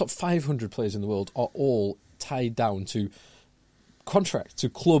world, the top 500 players in the world are all tied down to contract, to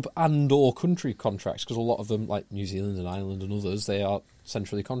club and or country contracts, because a lot of them, like New Zealand and Ireland and others, they are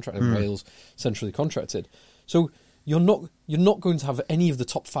centrally contracted. Wales centrally contracted. So you're not going to have any of the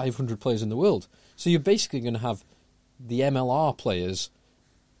top 500 players in the world. So you're basically going to have the MLR players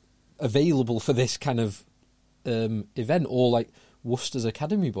available for this kind of event, or like Worcester's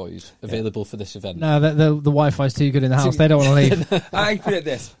Academy boys available for this event. No, the Wi-Fi's too good in the house. They don't want to leave. I put it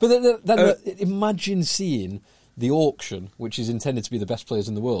this. But then imagine seeing the auction, which is intended to be the best players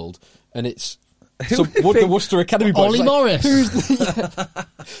in the world, and it's the Worcester Academy boys. Ollie Morris.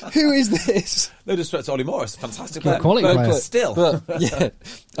 Who is this? No disrespect to Ollie Morris, fantastic Good player. quality player. But still. But yeah,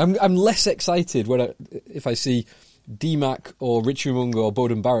 I'm less excited if I see DMAC or Richie Mungo or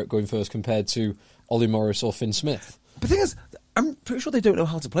Bowden Barrett going first compared to Ollie Morris or Finn Smith. But the thing is, I'm pretty sure they don't know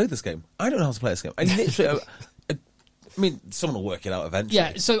how to play this game. I don't know how to play this game. I literally, I mean, someone will work it out eventually.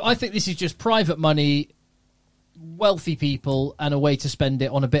 Yeah, so I think this is just private money, wealthy people, and a way to spend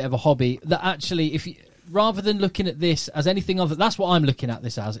it on a bit of a hobby that actually, rather than looking at this as anything other, that's what I'm looking at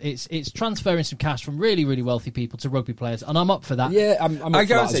this as. It's transferring some cash from really, really wealthy people to rugby players, and I'm up for that. Yeah, I'm up for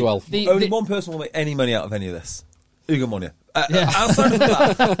that as well. Only one person will make any money out of any of this. Ugo Monia. Outside of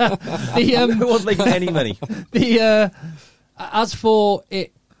that, no one's making any money. As for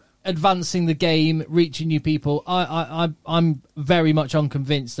it advancing the game, reaching new people, I'm very much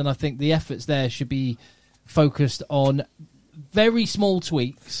unconvinced, and I think the efforts there should be focused on very small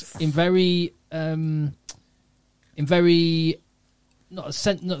tweaks in very not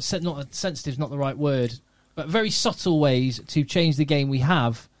sensitive is not the right word, but very subtle ways to change the game we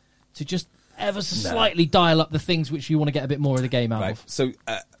have to just ever so slightly dial up the things which you want to get a bit more of the game out of. So,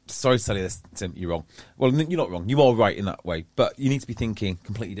 sorry to tell you this, Tim, you're wrong. Well, you're not wrong. You are right in that way, but you need to be thinking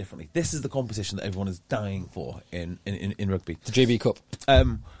completely differently. This is the competition that everyone is dying for in rugby. The JB Cup. I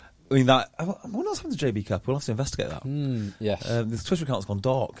mean, what else happened to JB Cup? We'll have to investigate that. Yes. The Twitter account's gone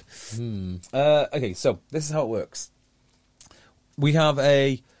dark. Okay, so this is how it works. we have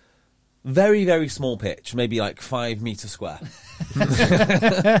a very, very small pitch, maybe like 5 metre square.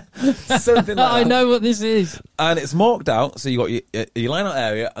 Something like I that. know what this is. And it's marked out, so you got your line out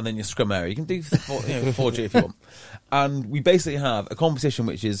area and then your scrum area. You can do 4G if you want. And we basically have a competition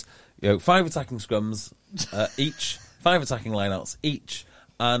which is 5 attacking scrums each, 5 attacking lineouts each,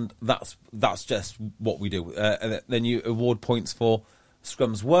 and that's just what we do. And then you award points for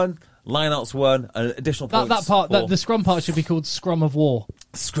scrums won, lineouts won, and additional points. That part, for the scrum part should be called Scrum of War.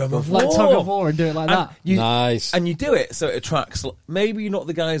 Scrum of Like War. tug of war and do it like that. Nice. And you do it so it attracts maybe not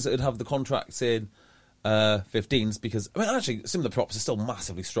the guys that would have the contracts in 15s, because I mean actually some of the props are still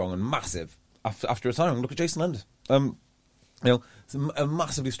massively strong and massive after retiring. Look at Jason Lund. A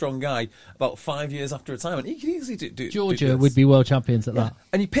massively strong guy about 5 years after retirement. He could easily do Georgia this. would be world champions at that.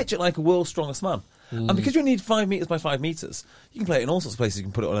 And you pitch it like a world's strongest man. And because you need 5 metres by 5 metres, you can play it in all sorts of places. You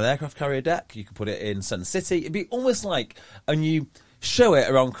can put it on an aircraft carrier deck. You can put it in Sun City. It'd be almost like, and you show it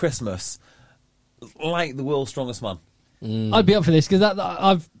around Christmas, like the world's strongest man. I'd be up for this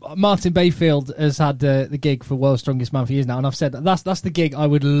because Martin Bayfield has had the gig for World's Strongest Man for years now, and I've said that's the gig I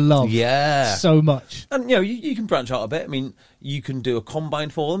would love so much. And you can branch out a bit. I mean, you can do a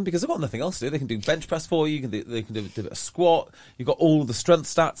combine for them because they've got nothing else to do. They can do bench press for you. They can do a bit of squat. You've got all the strength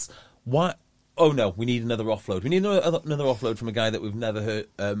stats. Why? Oh no, we need another offload. We need another offload from a guy that we've never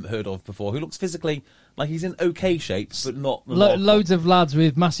heard of before, who looks physically like he's in okay shape, but not loads of lads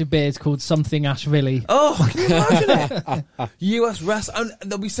with massive beards called something Ashvili. Oh, can you imagine it? US wrestling,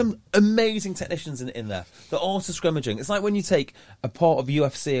 and there'll be some amazing technicians in there. The art of scrimmaging. It's like when you take a part of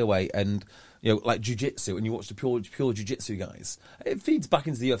UFC away and like jiu-jitsu, and you watch the pure jiu-jitsu guys. It feeds back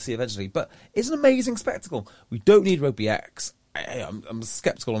into the UFC eventually, but it's an amazing spectacle. We don't need Rugby X. I'm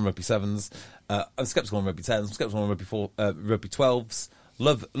sceptical on Rugby 7s. I'm sceptical on Rugby 10s. I'm sceptical on Rugby 12s.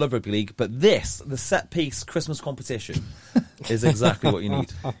 Love Rugby League, but the set piece Christmas competition is exactly what you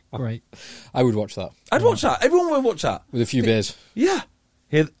need. Great. I would watch that. I'd watch that. Everyone would watch that. With a few beers. Yeah.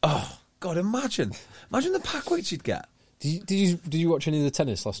 Oh, God, imagine the pack weights you'd get. Did you watch any of the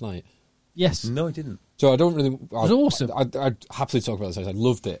tennis last night? Yes. No, I didn't. So I don't really... It was awesome. I'd happily talk about this. I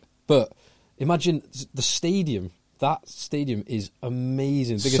loved it. But imagine the stadium. That stadium is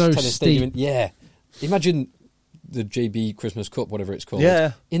amazing. Biggest So tennis stadium. Yeah. Imagine the JB Christmas Cup, whatever it's called.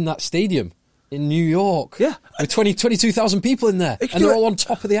 Yeah. In that stadium in New York. Yeah. With 22,000 people in there. And they're all on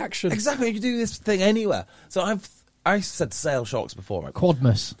top of the action. Exactly. You can do this thing anywhere. So I said Sail Sharks before. Right?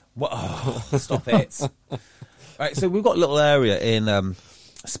 Quadmas. What? Oh, stop it. Right, so we've got a little area in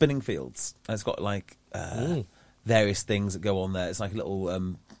spinning fields. And it's got like various things that go on there. It's like a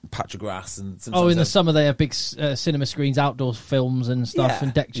little patch of grass. And in the summer they have big cinema screens, outdoor films and stuff,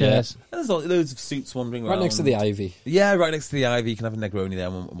 and deck chairs. Yeah. And there's loads of suits wandering around. Right next to the Ivy. Yeah, right next to the Ivy. You can have a Negroni there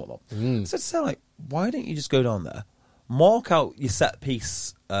and whatnot. So to say, like, why don't you just go down there, mark out your set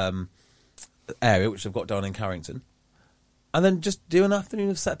piece area, which I've got down in Carrington, and then just do an afternoon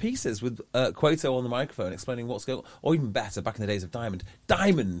of set pieces with Cueto on the microphone explaining what's going on. Or even better, back in the days of Diamond.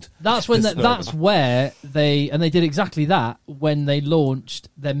 That's when that's where they did exactly that when they launched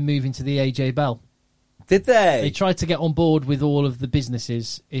them moving to the AJ Bell. Did they? They tried to get on board with all of the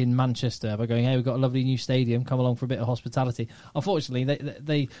businesses in Manchester by going, "Hey, we've got a lovely new stadium. Come along for a bit of hospitality." Unfortunately,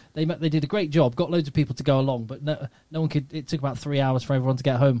 they did a great job. Got loads of people to go along, but no one could. It took about 3 hours for everyone to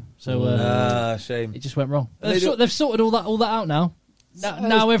get home. So shame. It just went wrong. They've sorted all that out now.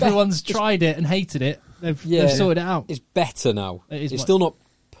 Now everyone's tried it and hated it. They've sorted it out. It's better now. It's still not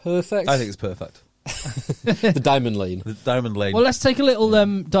perfect. I think it's perfect. The Diamond Lane. The Diamond Lane. Well, let's take a little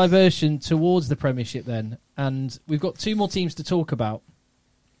diversion towards the Premiership then, and we've got 2 more teams to talk about.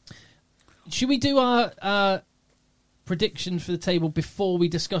 Should we do our predictions for the table before we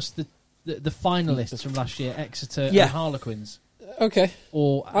discuss the finalists from last year, Exeter and Harlequins? Okay.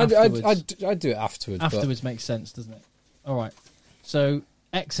 Or afterwards? I'd do it afterwards. Afterwards makes sense, doesn't it? All right. So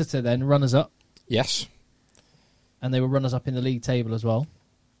Exeter then, runners-up. Yes. And they were runners-up in the league table as well.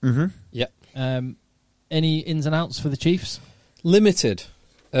 Mm-hmm. Yep. Any ins and outs for the Chiefs? Limited.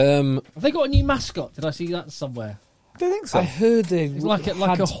 Have they got a new mascot? Did I see that somewhere? I don't think so. I heard they It's like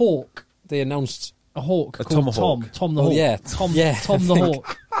a hawk. They announced a hawk a called tomahawk. Tom the Hawk. Yeah. Tom the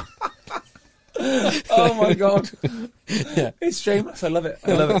Hawk. Oh my God. It's shameless. I love it.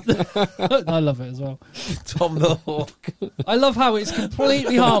 I love it as well. Tom the Hawk. I love how it's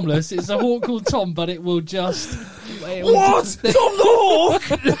completely harmless. It's a hawk called Tom, but it will just... What? Tom the Hawk?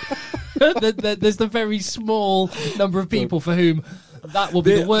 There's the very small number of people for whom that will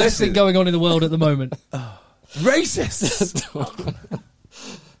be the worst thing going on in the world at the moment. Racist!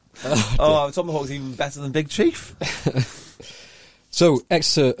 Tom the Hawk's even better than Big Chief. So,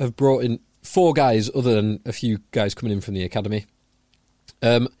 Exeter have brought in 4 guys other than a few guys coming in from the academy.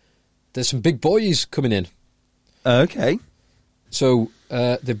 There's some big boys coming in. Okay. So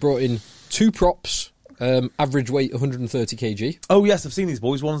they've brought in 2 props, average weight 130 kg. Oh yes, I've seen these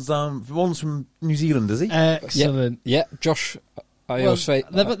boys. One's from New Zealand, is he? Excellent. Yeah, Josh. They've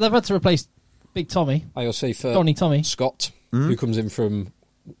had to replace Big Tommy. Donny Tommy Scott, who comes in from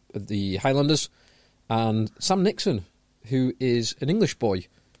the Highlanders, and Sam Nixon, who is an English boy.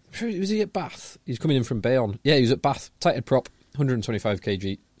 I'm sure, was he at Bath? He's coming in from Bayonne. Yeah, he was at Bath. Tighthead prop, 125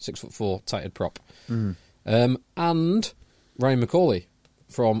 kg, 6'4", tighthead prop. And Ryan Macaulay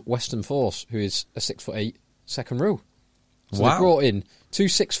from Western Force, who is a 6'8", second row. So they brought in 2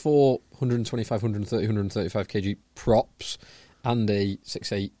 6'4", 125, 130, 135 kg props and a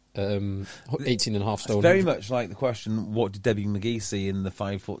 6'8", 18.5 stone. It's very much like the question, what did Debbie McGee see in the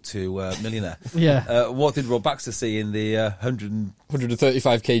 5'2" millionaire? Yeah. What did Rob Baxter see in the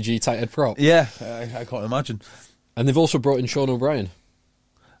 135 kg tighthead prop? Yeah, I can't imagine. And they've also brought in Sean O'Brien.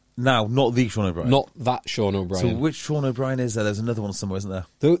 Now, not the Sean O'Brien. Not that Sean O'Brien. So which Sean O'Brien is there? There's another one somewhere, isn't there?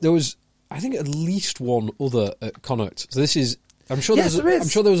 There was, I think, at least one other at Connacht. So this is... I'm sure Yes, there is. I'm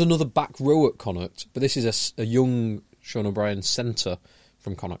sure there was another back row at Connacht, but this is a young Sean O'Brien centre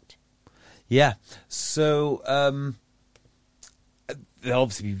from Connacht. Yeah. So they'll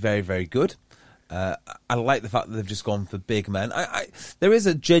obviously be very, very good. I like the fact that they've just gone for big men. There is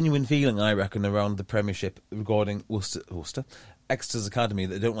a genuine feeling, I reckon, around the Premiership regarding Worcester, Exeter's academy,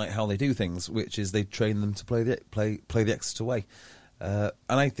 that don't like how they do things, which is they train them to play the Exeter way. And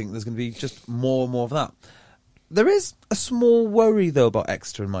I think there's going to be just more and more of that. There is a small worry, though, about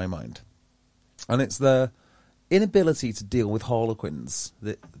Exeter in my mind. And it's their inability to deal with Harlequins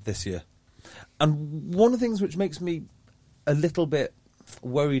this year. And one of the things which makes me a little bit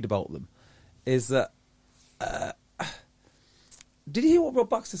worried about them is that... did you hear what Rob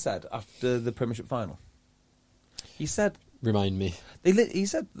Baxter said after the Premiership final? He said... Remind me. He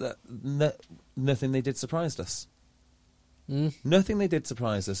said that nothing they did surprised us. Nothing they did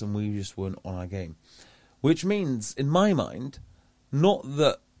surprised us, and we just weren't on our game. Which means, in my mind, not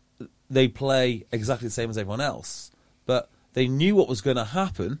that they play exactly the same as everyone else, but they knew what was going to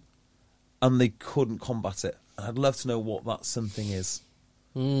happen, and they couldn't combat it. And I'd love to know what that something is.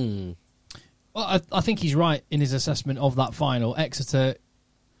 Well, I think he's right in his assessment of that final. Exeter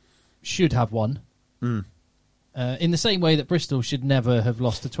should have won. In the same way that Bristol should never have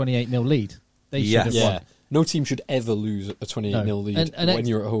lost a 28-0 lead. They should have won. No team should ever lose a 28-0 lead when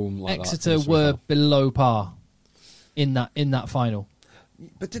you're at home like Exeter that. were below par in that final.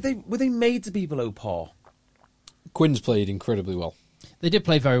 But were they made to be below par? Quinn's played incredibly well. They did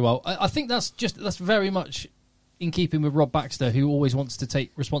play very well. I think that's very much in keeping with Rob Baxter, who always wants to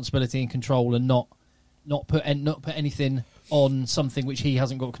take responsibility and control and not put anything on something which he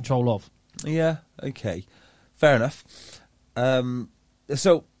hasn't got control of. Yeah, okay. Fair enough.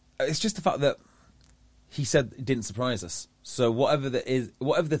 So it's just the fact that he said it didn't surprise us. So whatever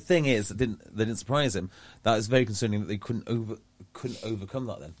the thing is that didn't surprise him, that is very concerning that they couldn't overcome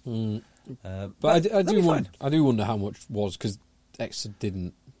that then. But I do wonder how much was because Exeter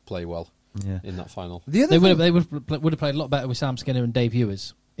didn't play well in that final. They would have played a lot better with Sam Skinner and Dave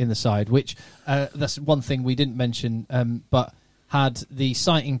Ewers in the side, which that's one thing we didn't mention. But had the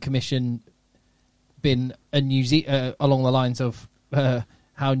Sighting Commission been along the lines of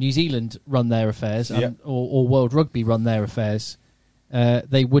how New Zealand run their affairs or World Rugby run their affairs,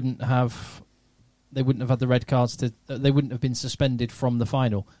 they wouldn't have had the red cards. They wouldn't have been suspended from the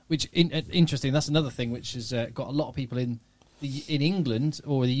final. Which interesting. That's another thing which has got a lot of people in England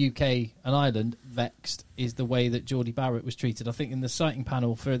or the UK and Ireland vexed is the way that Geordie Barrett was treated. I think in the sighting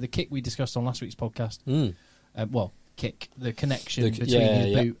panel for the kick we discussed on last week's podcast. Kick, the connection between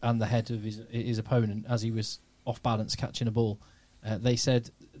his boot and the head of his opponent as he was off balance catching a ball. They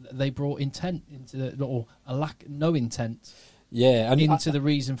said they brought intent into no intent. Into the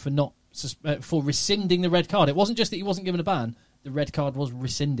reason for not for rescinding the red card. It wasn't just that he wasn't given a ban; the red card was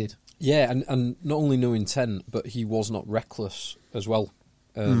rescinded. Yeah, and not only no intent, but he was not reckless as well,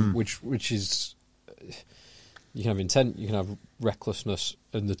 which is you can have intent, you can have recklessness,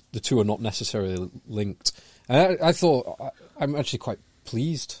 and the two are not necessarily linked. And I thought I'm actually quite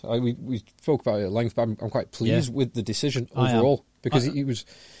pleased. We spoke about it at length, but I'm quite pleased with the decision overall because he was.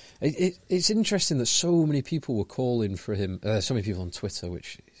 It's interesting that so many people were calling for him. So many people on Twitter,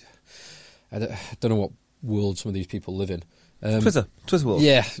 which I don't know what world some of these people live in. Twitter world.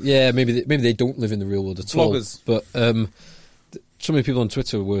 Yeah. Maybe they don't live in the real world at Vloggers. all. But so many people on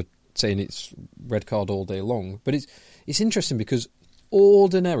Twitter were saying it's red card all day long. But it's interesting because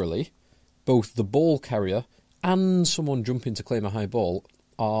ordinarily, both the ball carrier and someone jumping to claim a high ball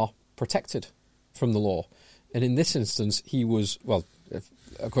are protected from the law. And in this instance, he was,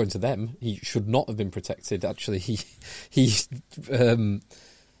 according to them, he should not have been protected. Actually, he's the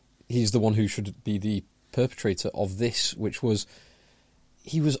one who should be the perpetrator of this, which was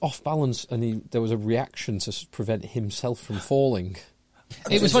he was off balance and there was a reaction to prevent himself from falling.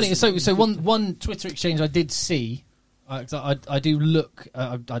 It was funny. So one Twitter exchange I did see. I do look.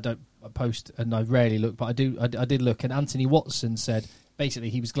 I don't post and I rarely look, but I did look. And Anthony Watson said basically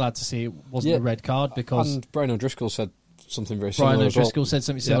he was glad to see it wasn't a red card because. And Brian O'Driscoll said something very similar. Brian O'Driscoll said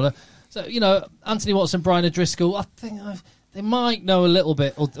something similar. So Anthony Watson, Brian O'Driscoll. I think they might know a little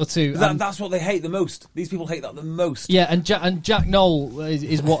bit or two. That's what they hate the most. These people hate that the most. Yeah, and Jack Knoll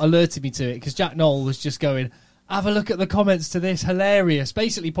is what alerted me to it because Jack Knoll was just going. Have a look at the comments to this. Hilarious.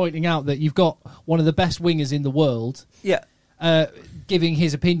 Basically pointing out that you've got one of the best wingers in the world giving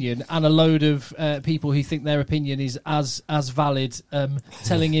his opinion and a load of people who think their opinion is as valid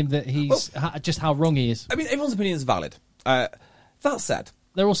telling him that he's just how wrong he is. I mean, everyone's opinion is valid. That said...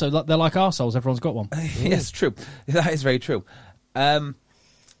 They're like arseholes. Everyone's got one. Yes, true. That is very true. The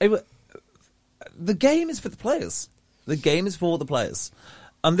game is for the players. The game is for the players.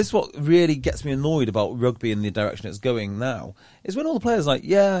 And this is what really gets me annoyed about rugby in the direction it's going now, is when all the players are like,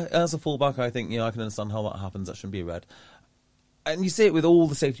 yeah, as a fullback, I think, I can understand how that happens, that shouldn't be a red. And you see it with all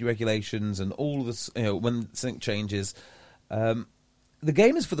the safety regulations and all of this, when something changes. The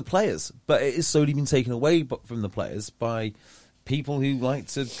game is for the players, but it is slowly being taken away from the players by people who like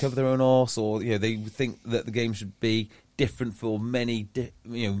to cover their own arse, or they think that the game should be different for many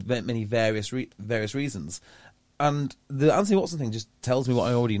various reasons. And the Anthony Watson thing just tells me what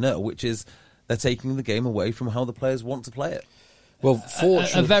I already know, which is they're taking the game away from how the players want to play it. Well,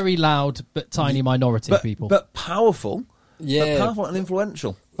 fortunately, a very loud but tiny minority of people, but powerful, but powerful and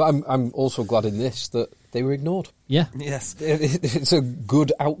influential. But I'm also glad in this that they were ignored. Yeah, yes, it's a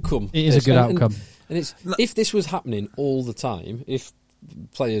good outcome. It is a good outcome. And it's if this was happening all the time, if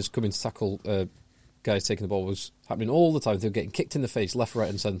players coming to tackle guys taking the ball was happening all the time, they were getting kicked in the face, left, right,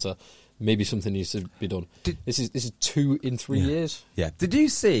 and centre. Maybe something needs to be done. This is 2 in 3 years. Yeah. Did you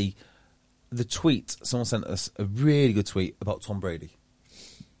see the tweet? Someone sent us a really good tweet about Tom Brady.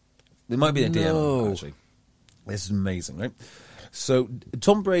 It might be a DM, actually. This is amazing, right? So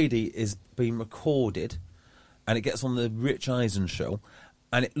Tom Brady is being recorded, and it gets on the Rich Eisen show,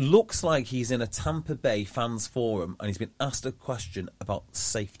 and it looks like he's in a Tampa Bay fans forum, and he's been asked a question about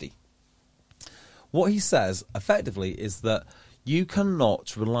safety. What he says, effectively, is that you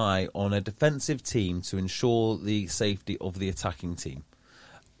cannot rely on a defensive team to ensure the safety of the attacking team.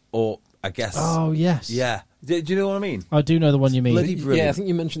 Or, I guess... Oh, yes. Yeah. Do you know what I mean? I do know the one you mean. Bloody brilliant. Yeah, I think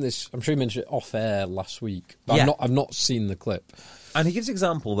you mentioned this. I'm sure you mentioned it off air last week. But I've not seen the clip. And he gives an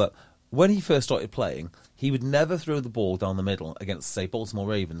example that when he first started playing, he would never throw the ball down the middle against, say, Baltimore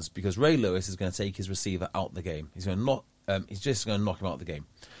Ravens, because Ray Lewis is going to take his receiver out the game. He's just going to knock him out of the game.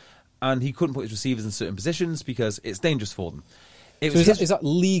 And he couldn't put his receivers in certain positions because it's dangerous for them. Is that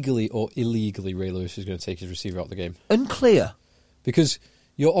legally or illegally Ray Lewis is going to take his receiver out of the game? Unclear. Because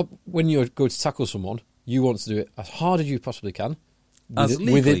when you're going to tackle someone, you want to do it as hard as you possibly can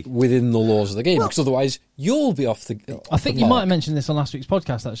within the laws of the game, because otherwise you'll be off the I think you might have mentioned this on last week's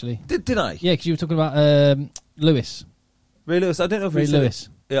podcast, actually. Did I? Yeah, because you were talking about Lewis. Ray Lewis. I don't know if Ray Lewis.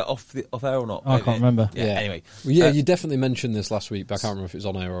 Yeah, off air or not. Oh, I can't remember. Yeah. Anyway. Well, yeah, you definitely mentioned this last week, but I can't remember if it was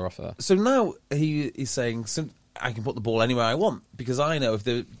on air or off air. So now he's saying, I can put the ball anywhere I want, because I know if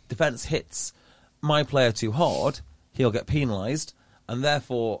the defence hits my player too hard, he'll get penalised, and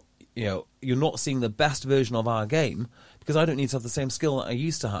therefore, you're not seeing the best version of our game, because I don't need to have the same skill that I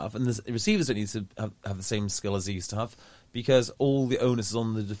used to have, and the receivers don't need to have the same skill as they used to have, because all the onus is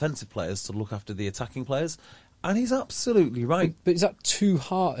on the defensive players to look after the attacking players. And he's absolutely right. But is that too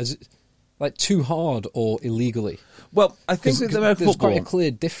hard? Is it too hard or illegally? Well, I think with American football, there's quite a clear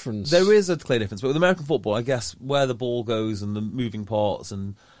difference. There is a clear difference, but with American football, I guess where the ball goes and the moving parts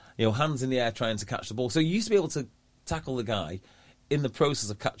and hands in the air trying to catch the ball. So you used to be able to tackle the guy in the process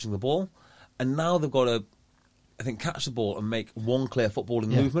of catching the ball, and now they've got to, I think, catch the ball and make one clear footballing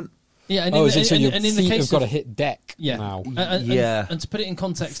movement. Yeah, and your in the feet case have got to hit deck now. And to put it in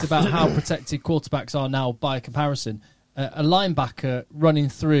context about how protected quarterbacks are now by comparison, a linebacker running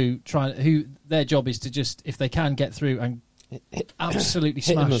through, who their job is to just, if they can, get through and absolutely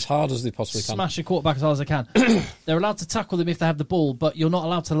hit them as hard as they possibly can. Smash a quarterback as hard as they can. They're allowed to tackle them if they have the ball, but you're not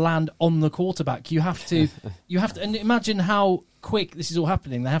allowed to land on the quarterback. You have to, and imagine how quick this is all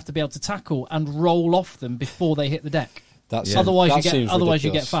happening. They have to be able to tackle and roll off them before they hit the deck. Otherwise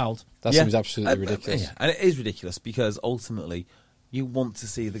you get fouled. That seems absolutely ridiculous. And it is ridiculous because ultimately you want to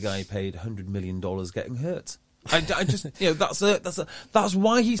see the guy paid $100 million getting hurt. I just, that's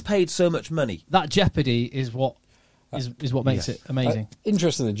why he's paid so much money. That jeopardy is what is what makes it amazing.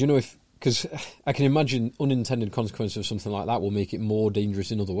 Interestingly, do you know if... Because I can imagine unintended consequences of something like that will make it more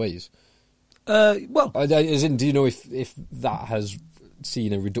dangerous in other ways. Well... As in, do you know if that has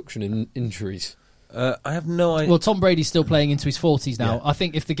seen a reduction in injuries? I have no idea. Well, Tom Brady's still playing into his 40s now. Yeah. I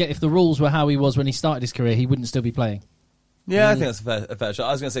think if the rules were how he was when he started his career, he wouldn't still be playing. Yeah, I think that's a fair shot.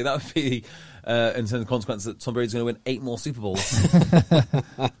 I was going to say that would be in terms of consequence that Tom Brady's going to win 8 more Super Bowls.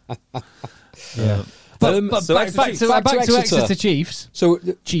 Yeah. But so back to Exeter Chiefs. So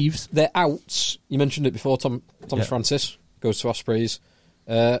Chiefs. their outs, you mentioned it before, Thomas Francis goes to Ospreys.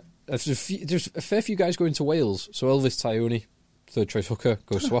 There's a fair few guys going to Wales. So Elvis Tyone, third choice hooker,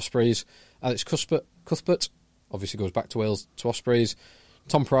 goes to Ospreys. Alex Cuthbert obviously goes back to Wales to Ospreys.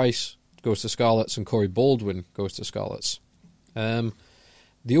 Tom Price goes to Scarlets, and Corey Baldwin goes to Scarlets.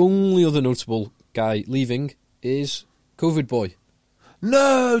 The only other notable guy leaving is COVID boy.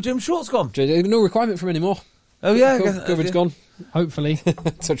 No, Jim Short's gone. No requirement from him anymore. Oh, yeah. COVID's gone. Hopefully.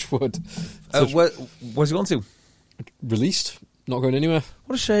 Touch wood. Where's he gone to? Released. Not going anywhere.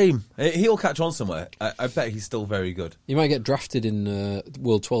 What a shame. He'll catch on somewhere. I bet he's still very good. He might get drafted in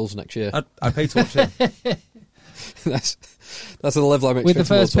World 12s next year. I'd pay to watch him. That's the level I'm expecting With the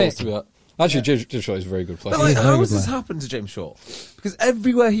first World 12s pick. to be at. Actually, James Short is a very good player. But like, He's a how very has good this player. happened to James Short? Because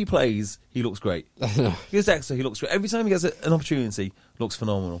everywhere he plays, he looks great. He goes to Exeter, he looks great. Every time he gets an opportunity, looks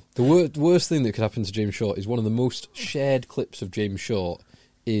phenomenal. The worst thing that could happen to James Short is one of the most shared clips of James Short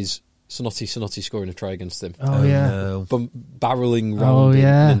is Sonotti scoring a try against him. Oh, yeah. No. Barreling round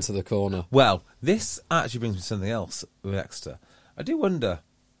into the corner. Well, this actually brings me to something else with Exeter. I do wonder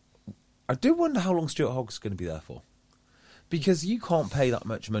how long Stuart Hogg's going to be there for. Because you can't pay that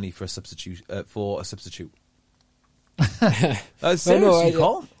much money for a substitute. Seriously, you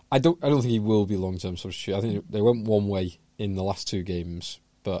can't. I don't think he will be long-term substitute. I think they went one way in the last 2 games,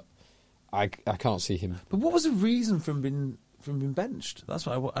 but I can't see him. But what was the reason from being benched? That's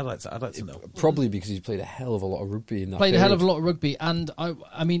what I'd like to know. Probably because he's played a hell of a lot of rugby in that. Played period. a hell of a lot of rugby, and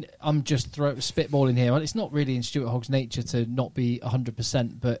I mean, I'm just spitballing here. It's not really in Stuart Hogg's nature to not be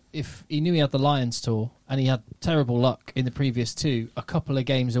 100%, but if he knew he had the Lions tour and he had terrible luck in the previous 2, a couple of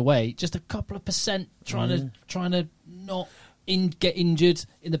games away, just a couple of percent trying to not get injured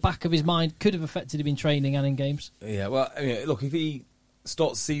in the back of his mind could have affected him in training and in games. Yeah, well, I mean, look, if he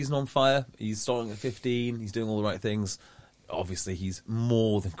starts the season on fire, he's starting at 15, he's doing all the right things. Obviously, he's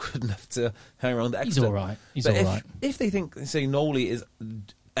more than good enough to hang around Exeter. He's all right. If they think, say, Nolly is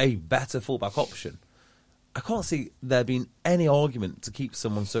a better fullback option, I can't see there being any argument to keep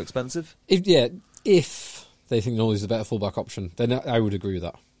someone so expensive. If they think Nolly's the better fullback option, then I would agree with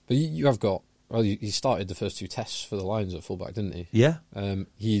that. But you have got... Well, he started the first 2 tests for the Lions at fullback, didn't he? Yeah.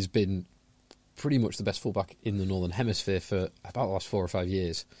 He's been pretty much the best fullback in the Northern Hemisphere for about the last 4 or 5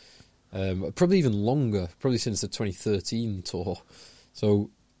 years. Probably even longer, probably since the 2013 tour. So,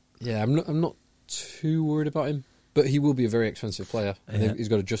 yeah, I'm not too worried about him, but he will be a very expensive player, and he's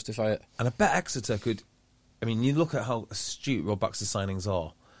got to justify it. And I bet Exeter could... I mean, you look at how astute Rob Baxter's signings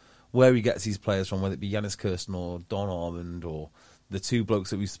are, where he gets these players from, whether it be Yanis Kirsten or Don Armand or the 2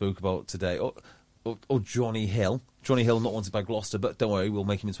 blokes that we spoke about today, or Johnny Hill. Johnny Hill not wanted by Gloucester, but don't worry, we'll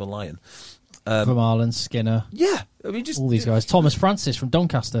make him into a Lion. Vermaelen, Skinner. Yeah, I mean, just all these guys. Thomas Francis from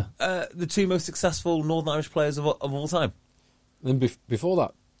Doncaster. The 2 most successful Northern Irish players of all time. And before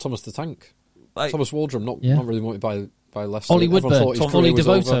that, Thomas the Tank. Thomas Waldrum, not really wanted by Leicester. Ollie Woodburn, Ollie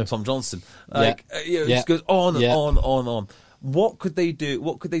Devoto. Tom Johnston. It just goes on and on. What could they do?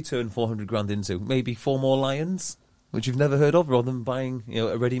 What could they turn 400 grand into? Maybe 4 more Lions, which you've never heard of, rather than buying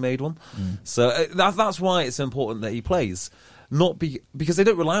a ready-made one. So that's why it's important that he plays. Because they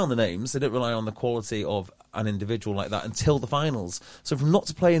don't rely on the names, they don't rely on the quality of an individual like that until the finals. So from not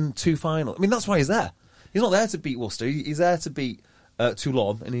to play in 2 finals, I mean, that's why he's there. He's not there to beat Worcester. He's there to beat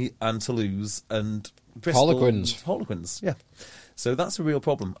Toulon and Toulouse and Bristol. Harlequins, yeah. So that's a real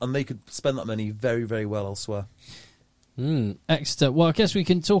problem, and they could spend that money very, very well elsewhere. Exeter. Well, I guess we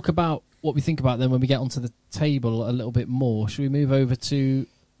can talk about what we think about them when we get onto the table a little bit more. Should we move over to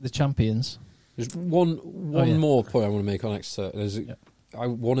the champions? There's one more point I want to make on Exeter. I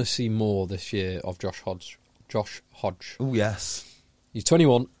want to see more this year of Josh Hodge. Oh, yes. He's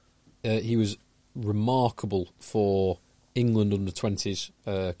 21. He was remarkable for England under-20s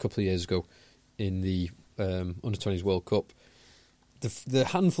a couple of years ago in the under-20s World Cup. The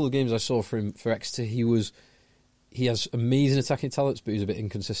handful of games I saw for him for Exeter, he has amazing attacking talents, but he's a bit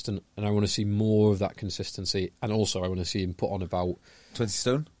inconsistent, and I want to see more of that consistency. And also, I want to see him put on about 20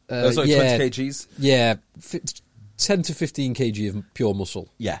 stone. 20 kgs. Yeah, 10 to 15 kg of pure muscle.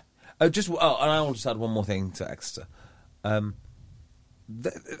 Yeah. And I'll just add one more thing to Exeter. I'm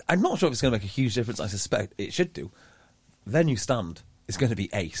not sure if it's going to make a huge difference. I suspect it should do. their new stand is going to be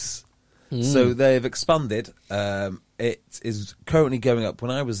ace. So they've expanded. It is currently going up.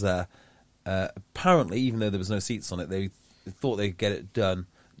 When I was there, apparently, even though there was no seats on it, they thought they'd get it done.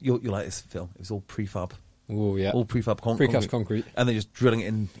 You'll like this, Phil. It was all prefab. Oh yeah, all prefab precast concrete, and they're just drilling it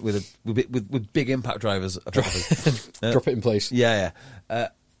in with big impact drivers. Drop it in place. Yeah. I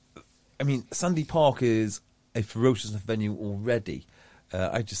mean, Sandy Park is a ferocious enough venue already.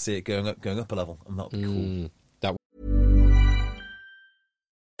 I just see it going up a level, and that'll be cool.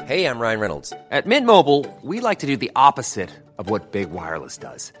 Hey, I'm Ryan Reynolds. At Mint Mobile, we like to do the opposite of what Big Wireless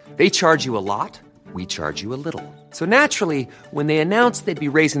does. They charge you a lot, we charge you a little. So naturally, when they announced they'd be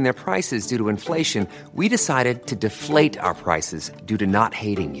raising their prices due to inflation, we decided to deflate our prices due to not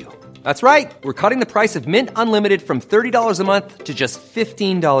hating you. That's right. We're cutting the price of Mint Unlimited from $30 a month to just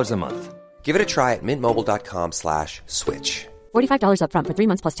 $15 a month. Give it a try at mintmobile.com/switch. $45 up front for 3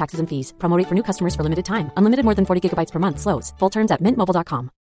 months plus taxes and fees. Promo rate for new customers for limited time. Unlimited more than 40 gigabytes per month. Slows full terms at mintmobile.com.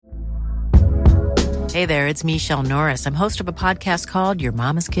 Hey there, it's Michelle Norris. I'm host of a podcast called Your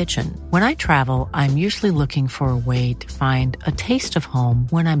Mama's Kitchen. When I travel, I'm usually looking for a way to find a taste of home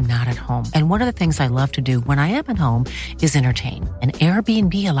when I'm not at home. And one of the things I love to do when I am at home is entertain. And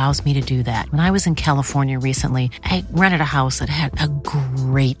Airbnb allows me to do that. When I was in California recently, I rented a house that had a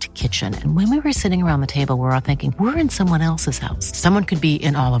great kitchen. And when we were sitting around the table, we were all thinking, we're in someone else's house. Someone could be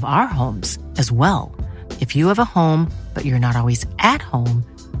in all of our homes as well. If you have a home, but you're not always at home,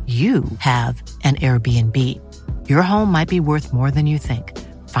 you have an Airbnb. Your home might be worth more than you think.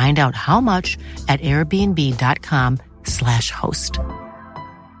 Find out how much at airbnb.com/host.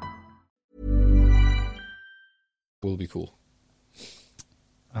 Will be cool.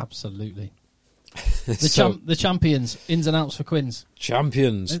 Absolutely. The champions, ins and outs for Quins.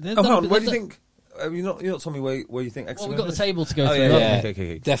 Champions. Where do you think? You're not telling me where you think. Well, we've got the table to go through. Yeah.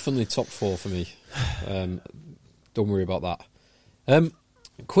 Okay. Definitely top 4 for me. Don't worry about that.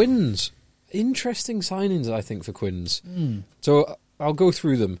 Quins. Interesting signings, I think, for Quins. So I'll go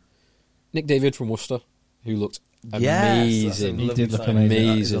through them. Nick David from Worcester, who looked amazing. He did look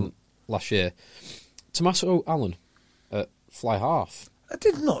amazing last year. Tommaso Allen at fly half. I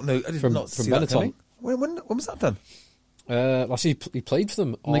did not know. I did not see that coming. When was that done? Last year he played for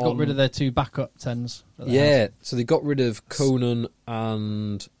them. And they got rid of their 2 backup 10s. Yeah, so they got rid of Conan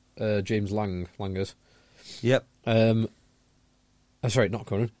and James Langers. Yep. Sorry, not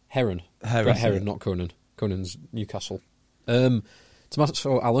Conan. Heron. Brett Heron, not Conan. Conan's Newcastle.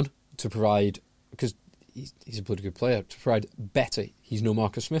 Tommaso Allen to provide, because he's a bloody good player, to provide better. He's no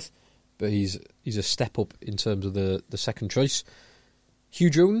Marcus Smith, but he's a step up in terms of the second choice.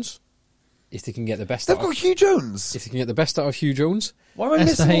 Hugh Jones, if they can get the best They've got Hugh Jones. If they can get the best out of Hugh Jones. Why am I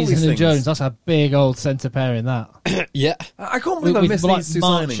missing all these Hazen things? and Jones, that's a big old centre pairing, that. Yeah. I can't believe I missed these 2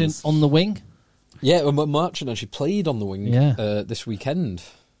 Marchant signings. on the wing. Yeah, well, Marchant actually played on the wing this weekend.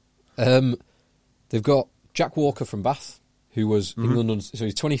 They've got Jack Walker from Bath, who was England. So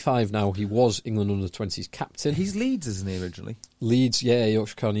he's 25 now. He was England under-20s captain. He's Leeds, isn't he, originally? Leeds, yeah,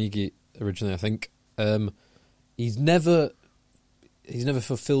 Yorkshire Carnegie originally, I think. He's never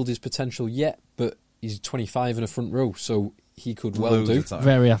fulfilled his potential yet, but he's 25 in a front row, so he could well do.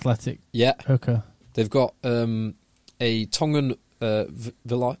 Very athletic. Yeah. Hooker. They've got a Tongan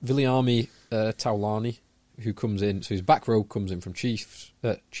Viliami Taulani, who comes in. So his back row comes in from Chiefs,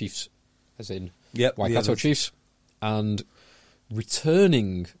 as in Waikato Chiefs, and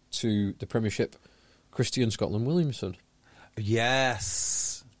returning to the Premiership, Christian Scotland Williamson.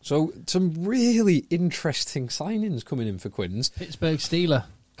 Yes. So some really interesting signings coming in for Quins. Pittsburgh Steeler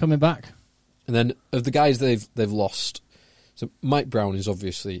coming back. And then of the guys they've lost, so Mike Brown is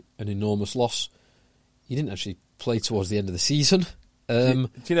obviously an enormous loss. He didn't actually play towards the end of the season. This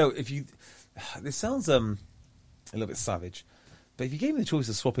sounds a little bit savage, but if you gave me the choice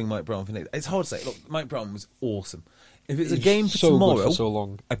of swapping Mike Brown for Nick, it's hard to say. Look, Mike Brown was awesome. If it's a game for tomorrow, for so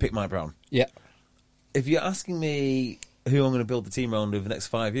long. I pick Mike Brown. Yeah. If you're asking me who I'm going to build the team around over the next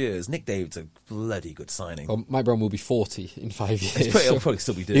 5 years, Nick David's a bloody good signing. Well, Mike Brown will be 40 in 5 years. He'll probably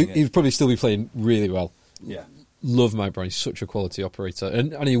still be doing it. He'll probably still be playing really well. Yeah. Love Mike Brown. He's such a quality operator.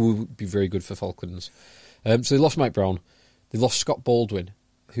 And he will be very good for Falcons. So they lost Mike Brown. They lost Scott Baldwin,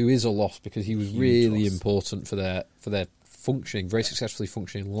 who is a loss because he was really important for their functioning, very successfully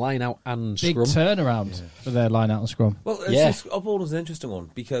functioning line-out and Big scrum. turnaround for their line-out and scrum. Well, Scott Baldwin's an interesting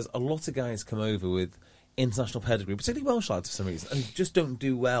one because a lot of guys come over with international pedigree, particularly Welsh lads for some reason, and just don't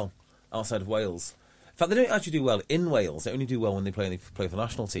do well outside of Wales. In fact, they don't actually do well in Wales. They only do well when they play for the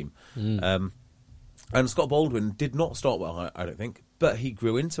national team. And Scott Baldwin did not start well, I don't think, but he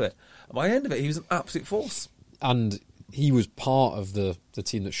grew into it. And by the end of it, he was an absolute force. And he was part of the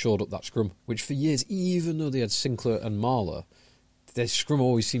team that shored up that scrum, which for years, even though they had Sinclair and Marler, their scrum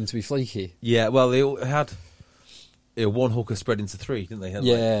always seemed to be flaky. Yeah, well, they all had one hooker spread into three, didn't they? Had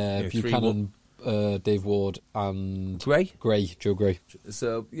Buchanan, Dave Ward, and Joe Gray.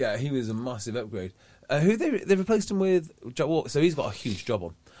 So yeah, he was a massive upgrade. Who they replaced him with? Jack Walker. So he's got a huge job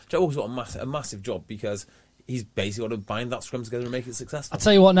on. Jack Walker's got a massive job because he's basically got to bind that scrum together and make it successful. I'll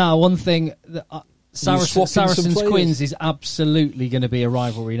tell you what now, one thing that Saracens Quins is absolutely going to be a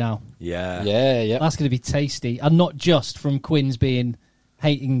rivalry now. Yeah. That's going to be tasty. And not just from Quins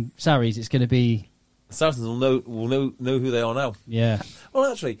hating Saris, it's going to be... Saracens will know who they are now. Yeah. Well,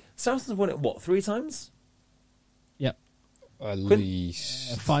 actually, Saracens won it, 3 times? Yep. At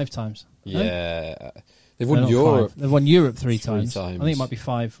least... 5 times. Yeah. They've won Europe. They've won Europe 3 times. I think it might be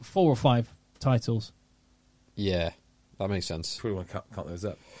 4 or 5 titles. Yeah. That makes sense. Probably want to count those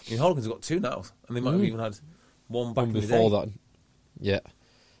up. I mean, Harlequins have got 2 now, and they might have even had one back before in the day. That.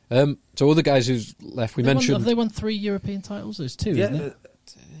 Yeah. So other guys who's left, mentioned... Have they won 3 European titles? There's 2, isn't it?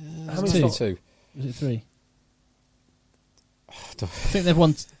 How many? 2. Is it 3? I think they've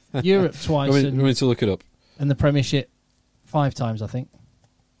won Europe twice. You want me to look it up? And the Premiership 5 times, I think.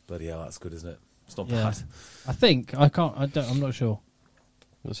 Bloody hell, that's good, isn't it? It's not Yeah. bad. I think. I'm not sure.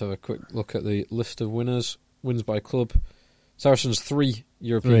 Let's have a quick look at the list of winners. Wins by club. Saracens 3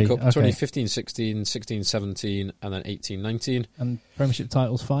 European Cup, okay. 2015-16, 16-17, and then 18-19. And Premiership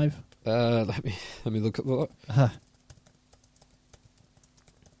titles 5. Let me look at that.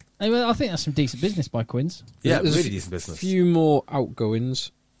 Anyway, I think that's some decent business by Quins. Yeah, There's really decent business. A few more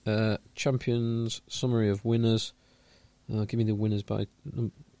outgoings. Champions, summary of winners. Give me the winners by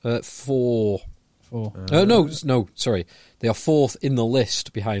 4. 4. No, sorry. They are 4th in the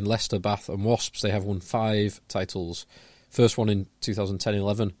list behind Leicester, Bath and Wasps. They have won 5 titles. First one in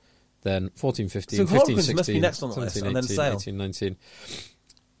 2010-11, then 14-15, so 15-16, must be next on the list, and then Sale. 18-19.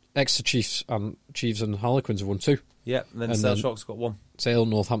 Exeter Chiefs and Harlequins have won 2. Yeah, and then Sale Sharks got 1. Sale,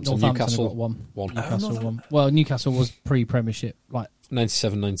 Northampton, Newcastle got 1. Newcastle won. Well, Newcastle was pre-Premiership, like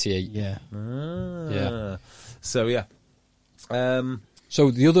 97-98. Yeah. Yeah. So yeah.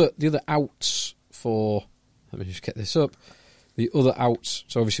 So the other outs for, let me just get this up. The other outs.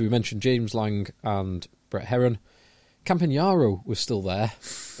 So obviously we mentioned James Lang and Brett Heron. Campagnaro was still there.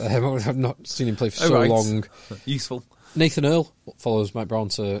 I've not seen him play for so long. Useful. Nathan Earl follows Mike Brown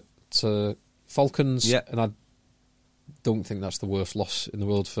to Falcons. Yeah. And I don't think that's the worst loss in the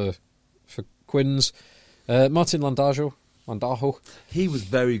world for Quins. Martin Landajo. He was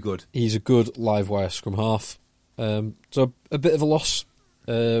very good. He's a good live wire scrum half. So a bit of a loss.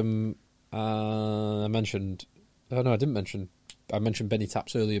 I mentioned Benny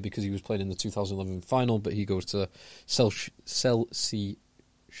Taps earlier because he was playing in the 2011 final, but he goes to Chelsea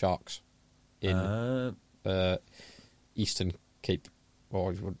Sharks in Eastern Cape,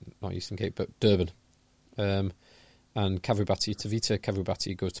 or not Eastern Cape, but Durban. And Tavita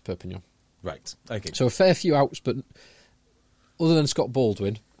Kavubati goes to Perpignan. Right. Okay. So a fair few outs, but other than Scott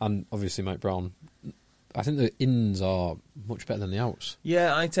Baldwin and obviously Mike Brown, I think the ins are much better than the outs.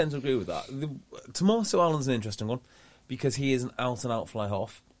 Yeah, I tend to agree with that. Tommaso Allen's an interesting one because he is an out-and-out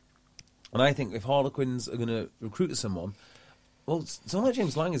fly-half. And I think if Harlequins are going to recruit someone, well, someone like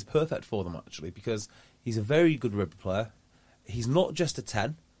James Lang is perfect for them, actually, because he's a very good rugby player. He's not just a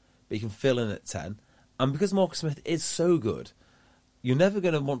 10, but he can fill in at 10. And because Marcus Smith is so good, you're never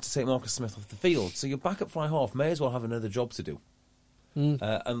going to want to take Marcus Smith off the field. So your backup fly-half may as well have another job to do.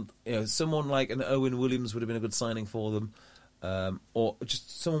 And someone like an Owen Williams would have been a good signing for them, or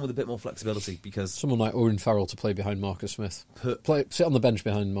just someone with a bit more flexibility. Because someone like Owen Farrell to play behind Marcus Smith, sit on the bench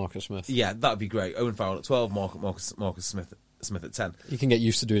behind Marcus Smith. Yeah, that'd be great. Owen Farrell at 12, Marcus Smith at 10. You can get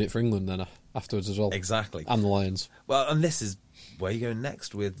used to doing it for England then afterwards as well. Exactly, and the Lions. Well, and this is where you're going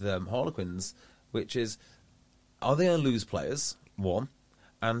next with Harlequins, which is, are they going to lose players? 1,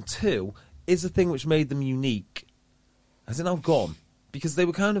 and 2, is the thing which made them unique, has it now gone? Because they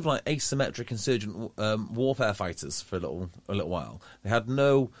were kind of like asymmetric insurgent warfare fighters for a little while. They had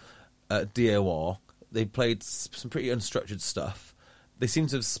no DOR. They played some pretty unstructured stuff. They seem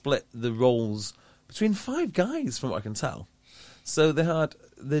to have split the roles between 5 guys, from what I can tell. So they had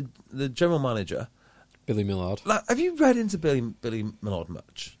the general manager, Billy Millard. Like, have you read into Billy Millard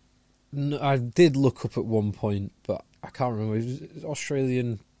much? No, I did look up at one point, but I can't remember. He's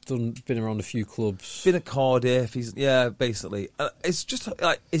Australian. Been around a few clubs. Been at Cardiff. Basically. It's just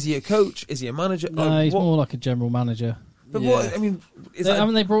like, is he a coach? Is he a manager? No, he's more like a general manager. But what, I mean,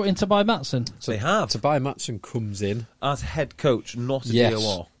 haven't they brought in Tobias Matson? So they have. Tobias Matson comes in as head coach, not a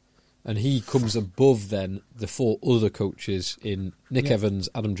DOR. And he comes above then the 4 other coaches in Nick Evans,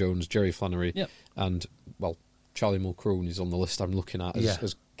 Adam Jones, Jerry Flannery, and, well, Charlie Mulcrone is on the list I'm looking at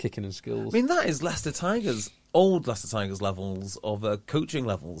as kicking and skills. I mean, that is Leicester Tigers, old Leicester Tigers levels of coaching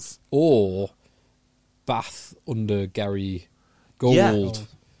levels. Or Bath under Gary Gold. Yeah.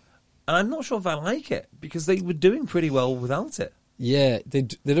 And I'm not sure if I like it, because they were doing pretty well without it. Yeah,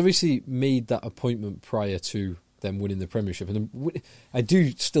 they'd obviously made that appointment prior to them winning the Premiership. And I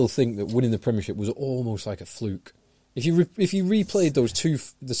do still think that winning the Premiership was almost like a fluke. If you replayed those two,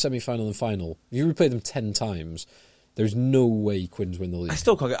 the semi-final and final, if you replayed them 10 times, there's no way Quins win the league. I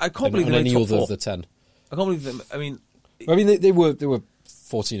still can't get. I can't believe on they're any top other four. of the 10. I can't believe them. I mean, they were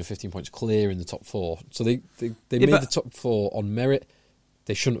 14 or 15 points clear in the top 4, so they made the top 4 on merit.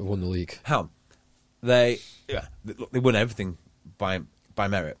 They shouldn't have won the league. How? They won everything by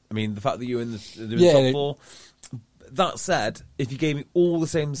merit. I mean, the fact that you're in the top 4. That said, if you gave me all the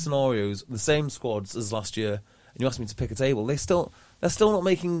same scenarios, the same squads as last year, and you asked me to pick a table, they're still not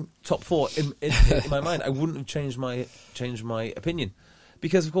making top 4 in my mind. I wouldn't have changed my opinion,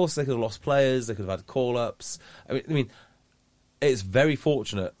 because of course they could have lost players, they could have had call-ups. I mean, it's very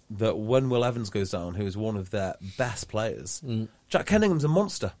fortunate that when Will Evans goes down, who is one of their best players, Jack Kenningham's a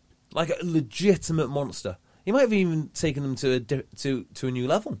monster, like a legitimate monster. He might have even taken them to a new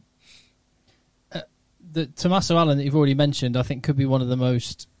level. The Tommaso Allen that you've already mentioned, I think, could be one of the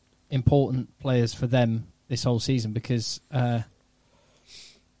most important players for them this whole season, because, and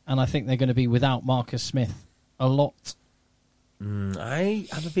I think they're going to be without Marcus Smith a lot. I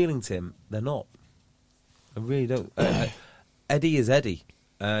have a feeling, Tim, they're not. I really don't. Eddie is Eddie,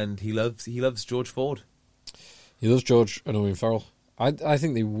 and he loves George Ford. He loves George and Owen Farrell. I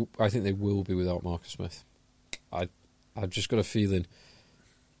think they will be without Marcus Smith. I've just got a feeling.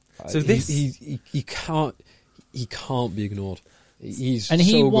 So he can't be ignored. He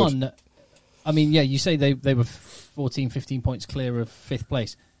won. Good. I mean, yeah, you say they were 14, 15 points clear of 5th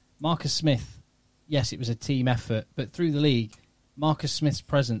place. Marcus Smith, yes, it was a team effort, but through the league, Marcus Smith's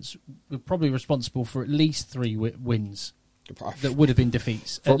presence was probably responsible for at least 3 wins that would have been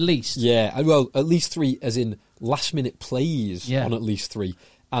defeats. At least. Yeah, well, at least 3 as in last-minute plays on at least 3.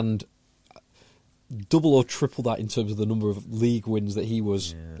 And double or triple that in terms of the number of league wins that he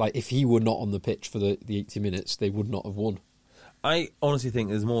was. Like, if he were not on the pitch for the 80 minutes, they would not have won. I honestly think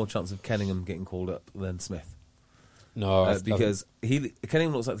there's more chance of Kenningham getting called up than Smith. No, because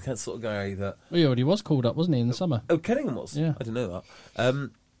Kenningham looks like the kind of sort of guy that... Well, he already was called up, wasn't he, in the summer? Oh, Kenningham was? Yeah. I didn't know that.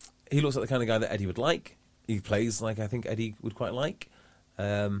 He looks like the kind of guy that Eddie would like. He plays like I think Eddie would quite like.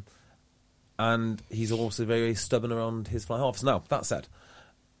 And he's also very stubborn around his fly halves. Now, that said,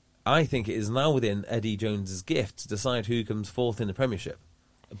 I think it is now within Eddie Jones's gift to decide who comes 4th in the Premiership,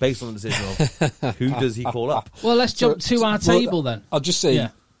 based on the decision of who does he call up. Well, let's jump to our table then. I'll just say,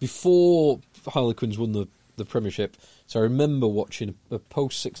 before Harlequins won the Premiership, so I remember watching a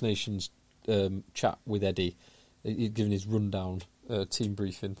post-Six Nations chat with Eddie, he'd given his rundown team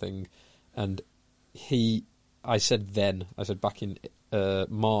briefing thing, and I said back in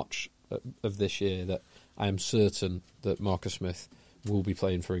March of this year that I am certain that Marcus Smith will be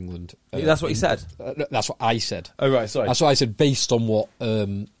playing for England. That's what he said? That's what I said. Oh, right, sorry. That's what I said based on what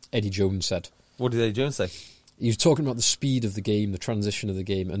Eddie Jones said. What did Eddie Jones say? He was talking about the speed of the game, the transition of the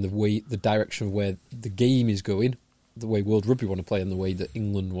game, and the direction of where the game is going, the way World Rugby want to play and the way that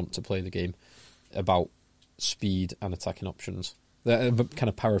England want to play the game, about speed and attacking options. Kind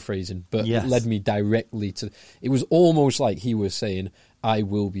of paraphrasing, but it led me directly to... It was almost like he was saying, I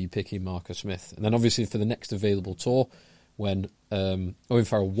will be picking Marcus Smith. And then obviously for the next available tour, when Owen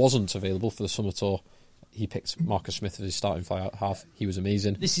Farrell wasn't available for the summer tour, he picked Marcus Smith as his starting fly half. He was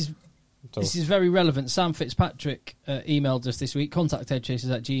amazing. This is very relevant. Sam Fitzpatrick emailed us this week,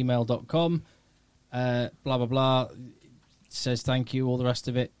 contactedchasers@gmail.com. Blah, blah, blah. Says thank you, all the rest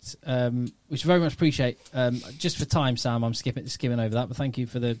of it, which I very much appreciate. Just for time, Sam, I'm skimming over that, but thank you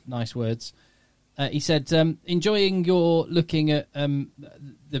for the nice words. He said, enjoying your looking at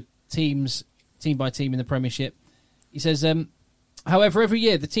the teams, team by team in the Premiership. He says, however, every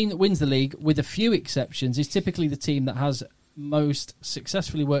year the team that wins the league, with a few exceptions, is typically the team that has most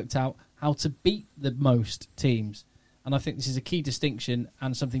successfully worked out how to beat the most teams. And I think this is a key distinction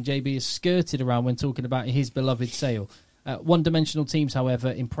and something JB has skirted around when talking about his beloved Sale. One-dimensional teams,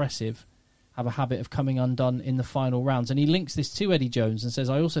 however, impressive, have a habit of coming undone in the final rounds. And he links this to Eddie Jones and says,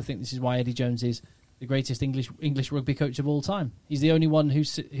 I also think this is why Eddie Jones is the greatest English rugby coach of all time. He's the only one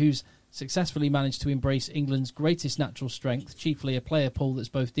who's successfully managed to embrace England's greatest natural strength, chiefly a player pool that's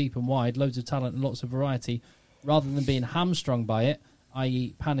both deep and wide, loads of talent and lots of variety, rather than being hamstrung by it,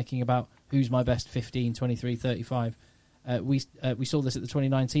 i.e. panicking about who's my best 15, 23, 35. We saw this at the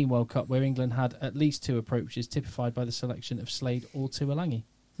 2019 World Cup, where England had at least 2 approaches typified by the selection of Slade or Tuolangi.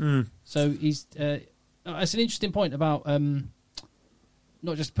 So he's It's an interesting point about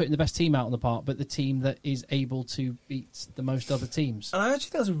not just putting the best team out on the park, but the team that is able to beat the most other teams. And I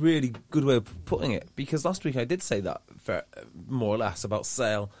actually think that's a really good way of putting it, because last week I did say that, more or less, about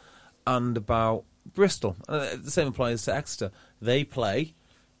Sale and about Bristol. The same applies to Exeter. They play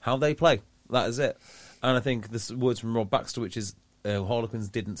how they play. That is it. And I think this words from Rob Baxter, which is Harlequins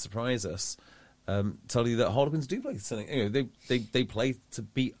didn't surprise us, tell you that Harlequins do play something. You know, they play to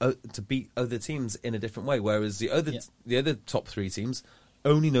beat other teams in a different way, whereas the other top three teams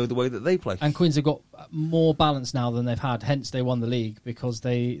only know the way that they play. And Quins have got more balance now than they've had, hence they won the league, because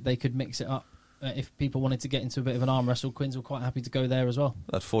they could mix it up. If people wanted to get into a bit of an arm wrestle, Quins were quite happy to go there as well.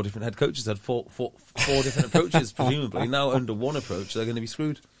 Had 4 different head coaches, had four different approaches, presumably. Now under one approach, they're going to be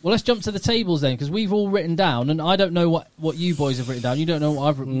screwed. Well, let's jump to the tables then, because we've all written down, and I don't know what you boys have written down. You don't know what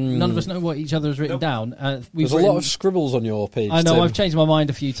I've written. None of us know what each other has written down. There's a lot of scribbles on your page, I know, Tim. I've changed my mind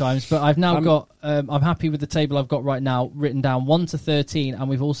a few times, but I've now got... I'm happy with the table I've got right now, written down 1 to 13, and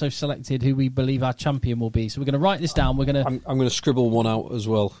we've also selected who we believe our champion will be. So we're going to write this down. We're going to... I'm going to scribble one out as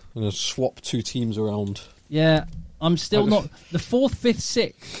well. I'm going to swap 2 teams around. Yeah, I'm still not... The 4th,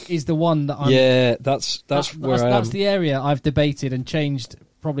 5th, 6th is the one that I'm... Yeah, that's where I am. That's the area I've debated and changed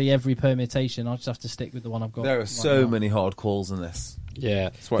probably every permutation. I'll just have to stick with the one I've got. There are right so now. many hard calls in this. Yeah,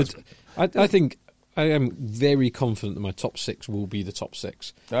 but I think I am very confident that my top 6 will be the top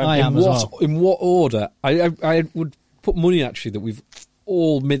 6. I am as well. In what order? I would put money, actually, that we've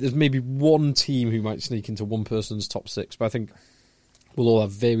all made... There's maybe one team who might sneak into one person's top 6, but I think we'll all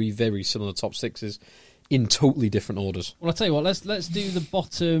have very, very similar top 6s. In totally different orders. Well, I'll tell you what, let's do the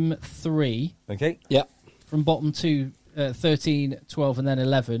bottom 3. Okay. Yeah. From bottom 2, 13, 12, and then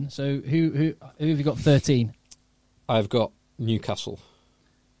 11. So who have you got 13? I've got Newcastle.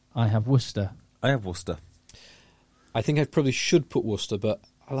 I have Worcester. I have Worcester. I think I probably should put Worcester, but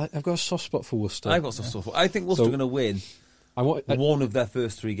I've got a soft spot for Worcester. I've got some stuff. I think Worcester are going to win one of their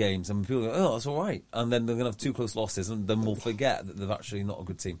first 3 games, and people go, "Oh, that's all right." And then they're going to have 2 close losses, and then we'll forget that they're actually not a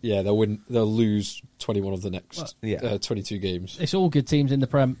good team. Yeah, they'll win. They'll lose 21 of the next 22 games. It's all good teams in the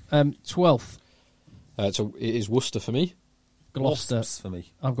Prem. 12th. So it is Worcester for me. Gloucester. Wasps for me.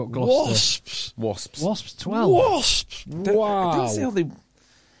 I've got Gloucester. Wasps. Wasps 12. Wasps. Wow. I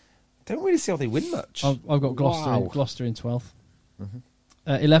don't really see how they win much. I've got Gloucester in 12th.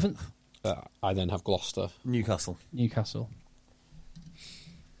 11th. I then have Gloucester. Newcastle.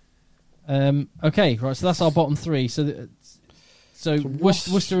 Okay, right. So that's our bottom 3. So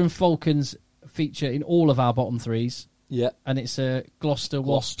Worcester and Falcons feature in all of our bottom 3s. Yeah, and it's Gloucester,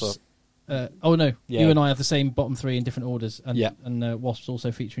 Wasps. You and I have the same bottom 3 in different orders, and Wasps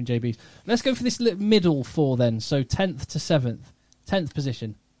also feature in JBs. Let's go for this middle 4 then. So 10th to 7th, 10th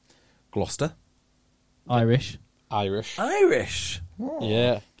position. Gloucester. Irish. Oh.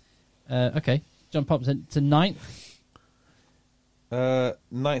 Yeah. Okay, jump up to 9th.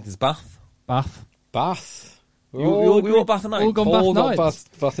 9th is Bath. We all Bath and 9th. All gone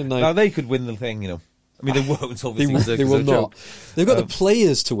Bath in 9th. Now they could win the thing, you know. I mean, they won't, obviously. They will not. They've got the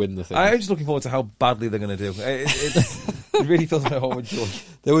players to win the thing. I'm just looking forward to how badly they're going to do. It really fills my heart with joy.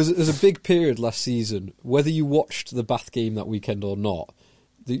 There's a big period last season, whether you watched the Bath game that weekend or not,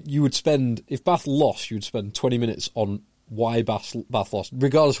 you would spend, if Bath lost, you would spend 20 minutes on why Bath lost,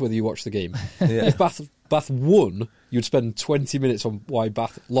 regardless of whether you watched the game. Yeah. If Bath won, you'd spend 20 minutes on why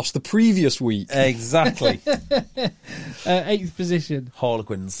Bath lost the previous week. Exactly. 8th position.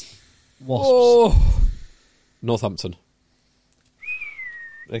 Harlequins. Wasps. Oh. Northampton.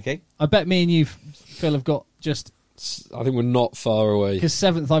 Okay. I bet me and you, Phil, have got just... I think we're not far away. Because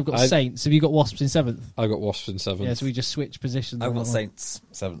 7th, I've got Saints. Have you got Wasps in 7th? I got Wasps in 7th. Yeah, so we just switch positions. I've got Saints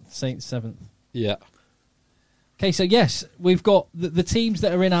 7th. Saints 7th. Yeah. Okay, so yes, we've got the teams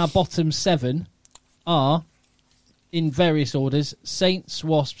that are in our bottom 7 are, in various orders, Saints,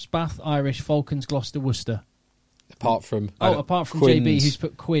 Wasps, Bath, Irish, Falcons, Gloucester, Worcester. Apart from Quins. JB, who's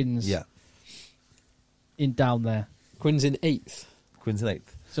put Quins in down there. Quins in 8th.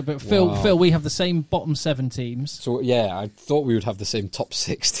 So, but Phil, we have the same bottom 7 teams. So, yeah, I thought we would have the same top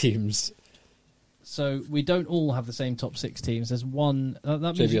 6 teams. So, we don't all have the same top 6 teams. There's one... that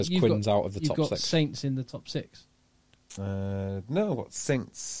means JB has Quins out of the top 6. You've got Saints in the top 6. No, I've got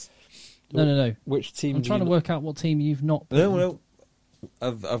Saints. No. Which team? I'm trying to work out what team you've not... No.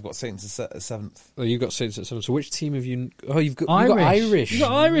 I've got Saints at 7th. Oh, you've got Saints at 7th. So, which team have you... Oh, you've got Irish. You've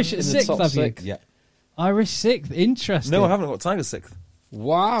got Irish at 6th, have you? Yeah. Irish 6th. Interesting. No, I haven't. I've got Tigers 6th.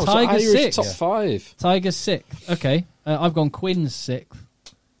 Wow, Tigers so Irish 6th. top 5. Tigers 6th. Okay. I've gone Quins 6th.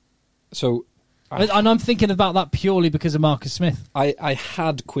 So... And I'm thinking about that purely because of Marcus Smith. I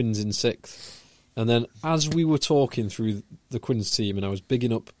had Quins in 6th. And then as we were talking through the Quins team and I was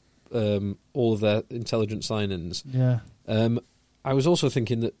bigging up all of their intelligent signings. Yeah. I was also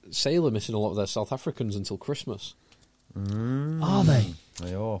thinking that Sale are missing a lot of their South Africans until Christmas. Are they?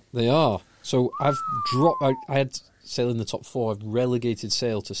 They are. They are. So I've dropped. I had Sale in the top 4. I've relegated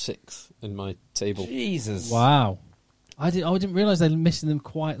Sale to 6th in my table. Jesus. Wow. I didn't realise they're missing them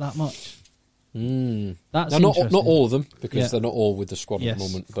quite that much. That's Now, interesting. not all of them, because Yeah. they're not all with the squad Yes, at the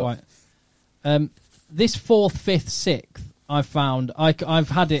moment. But quite. This 4th, 5th, 6th, I've found.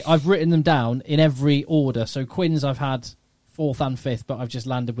 I've written them down in every order. So Quins, I've had 4th and 5th, but I've just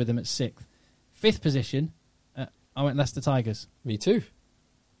landed with them at 6th. 5th position, I went Leicester Tigers. me too.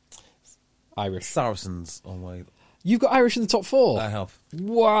 Irish. Saracens on my... You've got Irish in the top 4. I have.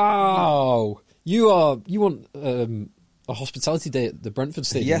 Wow. You want a hospitality day at the Brentford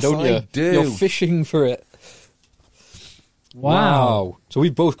Stadium, Yes, don't you? I do. You're fishing for it. Wow. So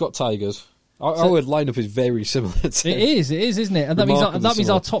we've both got Tigers. Our lineup is very similar. To It is, isn't it? And that means Remarkably our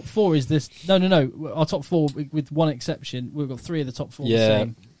similar. top 4 is this. No. Our top 4, with one exception, we've got 3 of the top 4 the Yeah.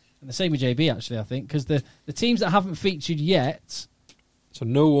 same. And the same with JB, actually, I think, because the teams that haven't featured yet, So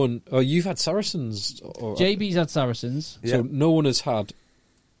no one... Oh, you've had Saracens. JB's had Saracens, So no one has had...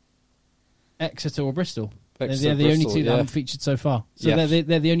 Exeter or Bristol. Exeter, They're the only Bristol, two that yeah. haven't featured so far. So Yes.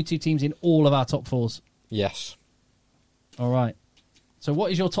 they're the only 2 teams in all of our top 4s. Yes. All right. So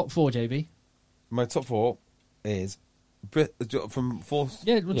what is your top 4, JB? My top 4 is from 4th.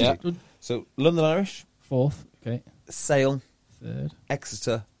 Yeah, Yeah. So London Irish, 4th. Okay. Sale, 3rd.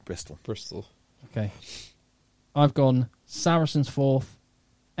 Exeter, Bristol. Bristol. Okay. I've gone Saracens 4th,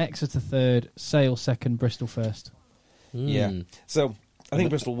 Exeter 3rd, Sale 2nd, Bristol 1st. Yeah. So I think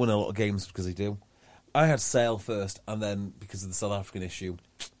Bristol win a lot of games because they do. I had Sale first, and then because of the South African issue,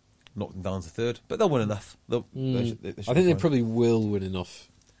 knocked them down to 3rd. But they'll win enough. They should I think be they fine. probably will win enough.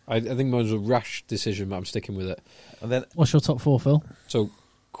 I think mine was a rash decision, but I'm sticking with it. And then What's your top 4, Phil? So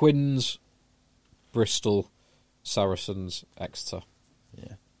Quins, Bristol, Saracens, Exeter.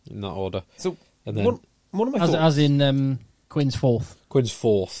 Yeah. In that order. So And then one of my As thoughts. in Quins 4th, Quins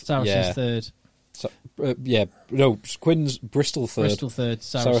 4th. Saracens yeah. 3rd, No, Quins, Bristol 3rd. Bristol 3rd,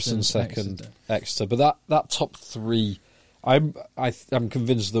 Saracens Saracens 2nd, Exeter. But that top 3, I'm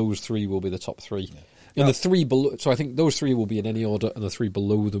convinced those 3 will be the top 3. Yeah. And the 3 below, so I think those 3 will be in any order, and the 3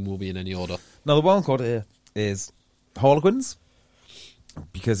 below them will be in any order. Now, the wild card here is Harlequins,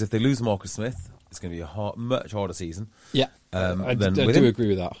 because if they lose Marcus Smith, it's going to be a much harder season. Yeah, I do agree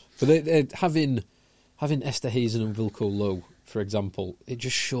with that. But they having Esther Hazen and Vilko Lowe, for example, it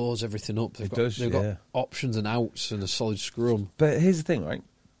just shores everything up. They've got options and outs and a solid scrum. But here's the thing, right?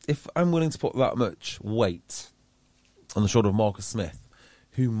 If I'm willing to put that much weight on the shoulder of Marcus Smith,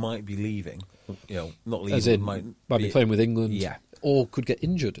 who might be leaving, not leaving, As in, might be playing with England, yeah, or could get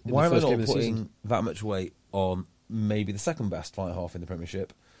injured in why the first am I game not of the putting season. that much weight on maybe the second best flight half in the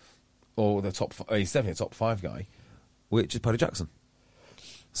Premiership, or the top? He's definitely a top 5 guy, which is Paddy Jackson.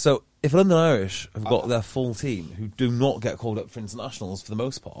 So if London Irish have got their full team, who do not get called up for internationals for the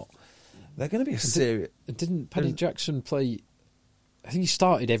most part, they're going to be a serious. Didn't Paddy Jackson play? I think he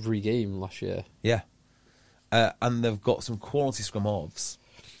started every game last year. Yeah, and they've got some quality scrum halves.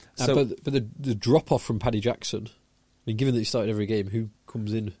 So, but the drop off from Paddy Jackson, I mean, given that he started every game, who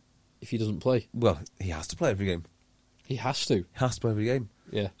comes in if he doesn't play? well, he has to play every game. He has to. He has to play every game.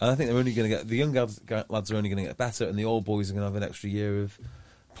 Yeah. And I think they're only going to get the young lads are only going to get better, and the old boys are going to have an extra year of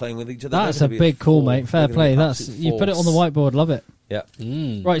playing with each other. That's They're a gonna be big call, force. mate. Fair They're gonna play. be That's absolute you put it on the force. whiteboard. Love it. Yeah.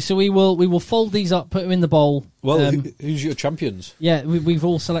 Right, so we will fold these up, put them in the bowl. Well, who's your champions? Yeah, we've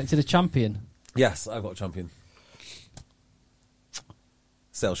all selected a champion. Yes, I've got a champion.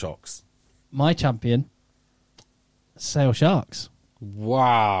 Sale Sharks. My champion, Sale Sharks.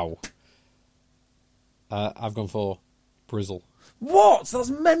 Wow. I've gone for Brizzle. What? That's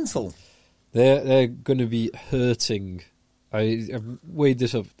mental. They're going to be hurting. I've weighed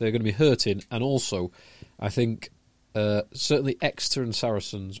this up. They're going to be hurting, and also, I think certainly Exeter and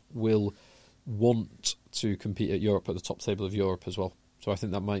Saracens will want to compete at the top table of Europe as well. So I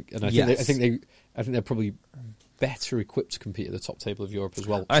think that might, and I think they're probably better equipped to compete at the top table of Europe as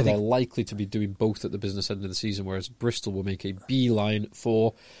well. So they're likely to be doing both at the business end of the season, whereas Bristol will make a beeline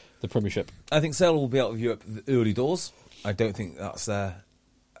for the Premiership. I think Sale will be out of Europe at the early doors. I don't think that's their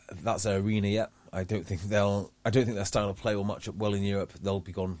arena yet. I don't think their style of play will match up well in Europe. They'll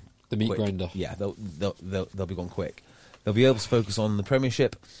be gone. The meat quick. grinder. Yeah, they'll be gone quick. They'll be able to focus on the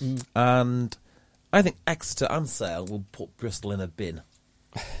Premiership, and I think Exeter and Sale will put Bristol in a bin.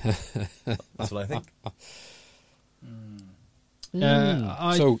 That's what I think.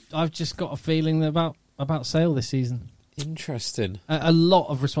 I've just got a feeling about Sale this season. Interesting. A lot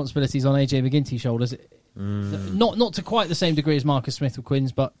of responsibilities on AJ McGinty's shoulders. Not to quite the same degree as Marcus Smith with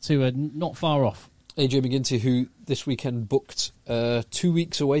Quins, but to not far off. AJ McGinty, who this weekend booked 2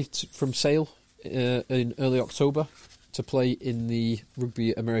 weeks away from Sale in early October to play in the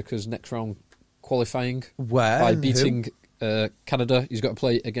Rugby America's next round qualifying. Where? By beating Canada. He's got to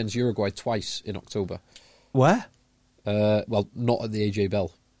play against Uruguay twice in October. Where? Well, not at the AJ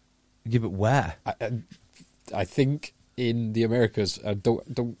Bell. Yeah, but where? I think in the Americas.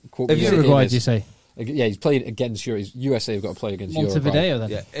 Don't quote me. Uruguay, do you say? Yeah, he's playing against USA. Have got to play against Montevideo, Uruguay. then.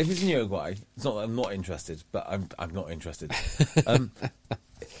 Yeah, if it's in Uruguay, it's not that I'm not interested, but I'm not interested.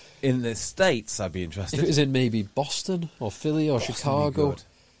 In the States, I'd be interested. If it was in maybe Boston or Philly or Chicago.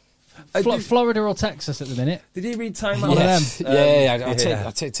 Florida or Texas at the minute. Did you read timeouts? Yes.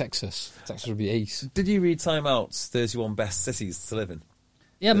 I'd take Texas. Texas would be ace. Did you read timeouts? 31 best cities to live in.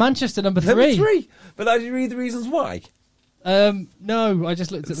 Yeah, Manchester number 3. Number 3. But did you read the reasons why? No, I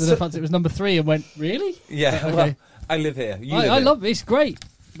just looked at the fact it was number 3 and went, really? Yeah, okay. well, I live here. I love it. It's great.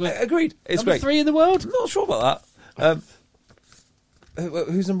 Agreed. It's number great. 3 in the world? I'm not sure about that.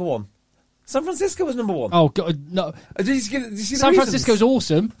 Who's number 1? San Francisco was number 1. Oh, God, no. Did you see the San Francisco's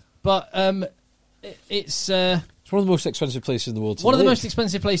awesome, but it's one of the most expensive places in the world to live. One of the most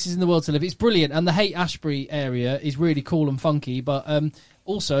expensive places in the world to live. It's brilliant, and the Haight-Ashbury area is really cool and funky, but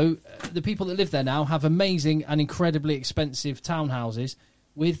also the people that live there now have amazing and incredibly expensive townhouses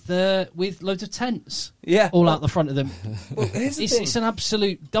with loads of tents all out the front of them. Well, it's an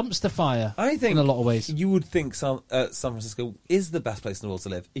absolute dumpster fire, I think, in a lot of ways. You would think San Francisco is the best place in the world to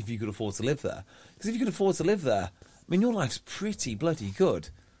live if you could afford to live there. Because if you could afford to live there, I mean, your life's pretty bloody good.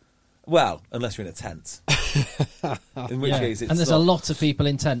 Well, unless you're in a tent. In which case it's and there's not. a lot of people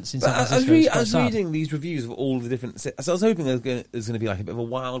in tents in San Francisco. I was reading these reviews of all the different cities. So I was hoping there's going to be like a bit of a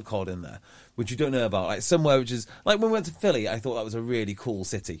wild card in there, which you don't know about. Like somewhere which is... Like when we went to Philly, I thought that was a really cool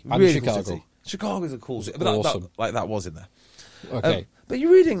city. And really Chicago. Cool city. Chicago's a cool city. But awesome. that was in there. Okay. But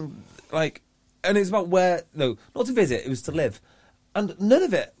you're reading, like... And it's about where... No, not to visit, it was to live. And none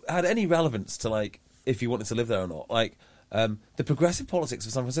of it had any relevance to, like, if you wanted to live there or not. Like... the progressive politics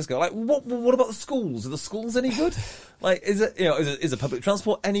of San Francisco. Like, what about the schools? Are the schools any good? Like, is the public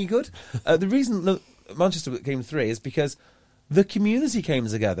transport any good? The reason Manchester came 3 is because the community came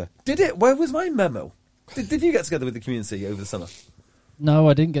together. Did it? Where was my memo? Did you get together with the community over the summer? No,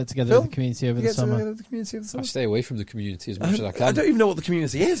 I didn't get together Phil? with the community over You the get together summer. with the community over the summer? I stay away from the community as much as I can. I don't even know what the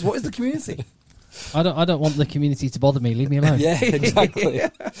community is. What is the community? I don't want the community to bother me. Leave me alone. Yeah, exactly. In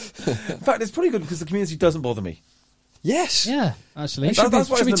fact, it's pretty good because the community doesn't bother me. Yes. Yeah, actually. It should That's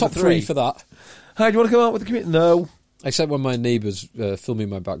be, why should be it's top number 3 for that. Hi, do you want to come out with the community? No. Except when my neighbour's filming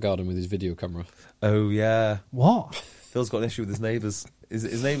my back garden with his video camera. Oh, yeah. What? Phil's got an issue with his neighbours.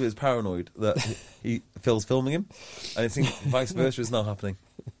 His neighbour is paranoid that Phil's filming him, and I think vice versa is now happening.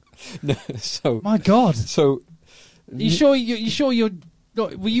 No, so My God. So You sure you're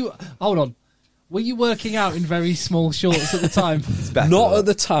not... Were you... Hold on. Were you working out in very small shorts at the time? not at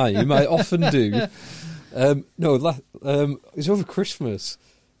the time. I often do. No, it was over Christmas.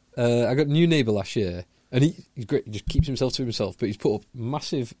 I got a new neighbour last year, and he's great. He just keeps himself to himself, but he's put up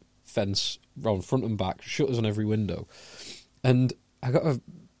massive fence round front and back, shutters on every window, and I got a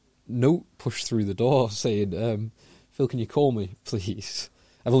note pushed through the door saying, "Phil, can you call me, please?"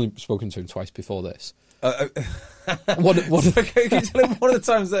 I've only spoken to him twice before this. Can you tell him one of the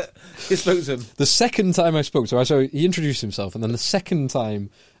times that you spoke to him? The second time I spoke to him, so he introduced himself, and then the second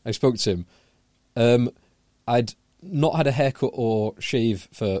time I spoke to him, I'd not had a haircut or shave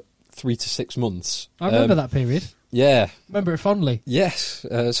for 3 to 6 months. I remember that period. Yeah. Remember it fondly. Yes.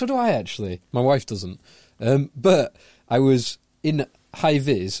 So do I, actually. My wife doesn't. But I was in high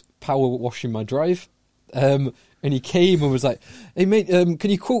vis power washing my drive. And he came and was like, "Hey mate, can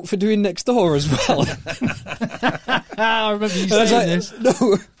you quote for doing next door as well?" I remember you saying this.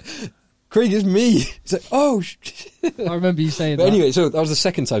 No, Craig, it's me. He's like, "Oh, I remember you saying But that. anyway, so that was the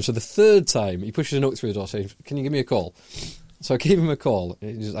second time. So the third time, he pushes a note through the door saying, "Can you give me a call?" So I gave him a call.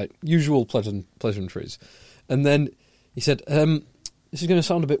 He's like, usual pleasantries. And then he said, "This is going to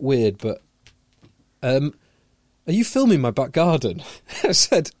sound a bit weird, but are you filming my back garden?" I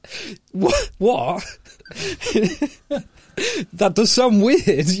said, What? That does sound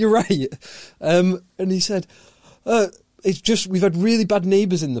weird, you're right. And he said, it's just, we've had really bad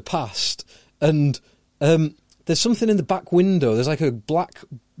neighbours in the past, and there's something in the back window. There's like a black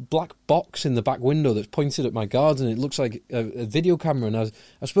box in the back window that's pointed at my garden. It looks like a video camera, and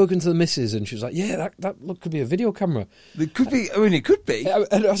I've spoken to the missus, and she was like, "Yeah, that could be a video camera." It could be. I mean, it could be.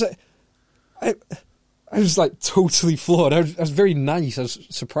 And I was like, I was like totally floored. I was very nice. I was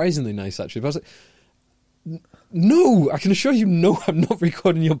surprisingly nice, actually. But I was like, "No, I can assure you, no, I'm not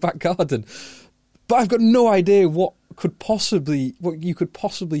recording your back garden." but I've got no idea what you could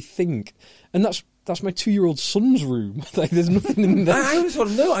possibly think, and that's my 2-year-old son's room. Like, there's nothing in there. I always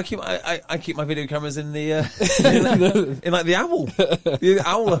want to know. I keep my video cameras in the in like the owl. The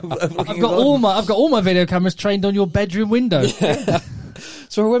owl. I've got all my video cameras trained on your bedroom window. Yeah.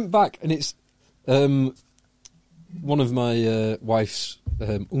 So I went back, and it's one of my wife's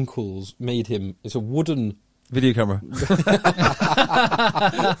uncles made him. It's a wooden video camera.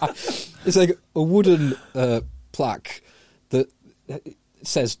 It's like a wooden plaque that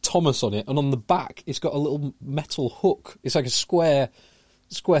says Thomas on it, and on the back it's got a little metal hook. It's like a square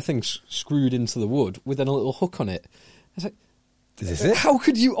thing screwed into the wood with then a little hook on it. It's like, is it? How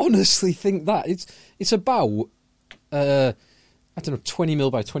could you honestly think that? It's about I don't know,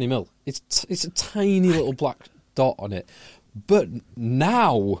 20mm by 20mm. It's a tiny little black dot on it. But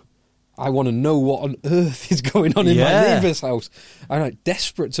now I want to know what on earth is going on in my neighbour's house. I'm like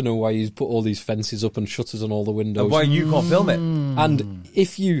desperate to know why he's put all these fences up and shutters on all the windows. And why you can't film it. And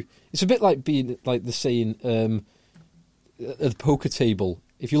it's a bit like being like the saying at the poker table.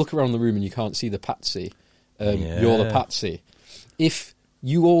 If you look around the room and you can't see the patsy, you're the patsy. If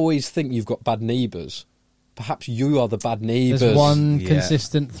you always think you've got bad neighbours, perhaps you are the bad neighbours. There's one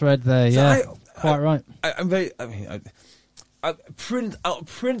consistent thread there. So quite right. I'm very. Out of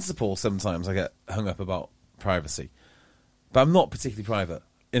principle, sometimes I get hung up about privacy, but I'm not particularly private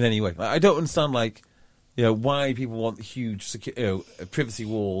in any way. Like, I don't understand, why people want huge, privacy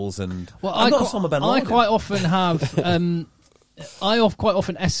walls. And I'm not Osama bin Laden. I quite often have. Quite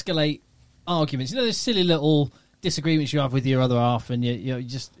often escalate arguments. Those silly little disagreements you have with your other half, and you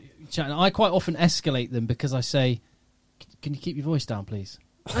just chatting. I quite often escalate them because I say, "Can you keep your voice down, please?"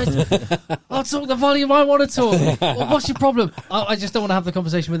 I'll talk the volume I want to talk. What's your problem? I just don't want to have the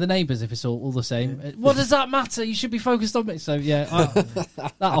conversation with the neighbours if it's all the same. What does that matter? You should be focused on me. So that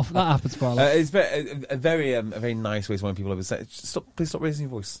happens quite a lot. It's a very nice way to when people always say, please stop raising your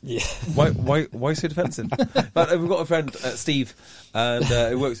voice. Yeah. Why so defensive? But we've got a friend, Steve, and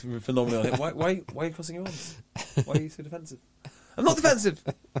it works phenomenally on him. Why are you crossing your arms? Why are you so defensive? I'm not defensive.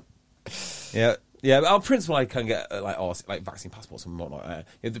 Yeah. Yeah, our principle I can get like vaccine passports and whatnot.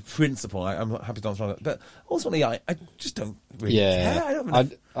 The principle I'm not happy to answer that, but ultimately I just don't really care.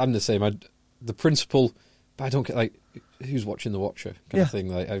 I'm the same. The principle, but I don't get like who's watching the watcher kind of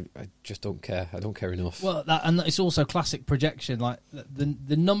thing. Like I just don't care. I don't care enough. Well, and it's also classic projection. Like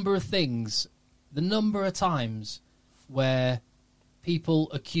the number of things, the number of times where people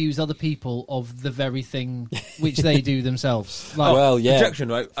accuse other people of the very thing which they do themselves. Like, projection,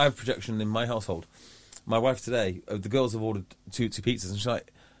 right? I have projection in my household. My wife today, the girls have ordered two pizzas, and she's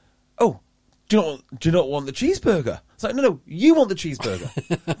like, "Oh, do you not want the cheeseburger?" It's like, no, you want the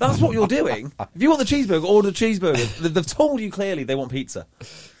cheeseburger. That's what you're doing. If you want the cheeseburger, order the cheeseburger. They've told you clearly they want pizza.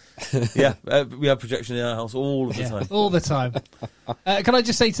 Yeah, we have projection in our house all of the time. All the time. Can I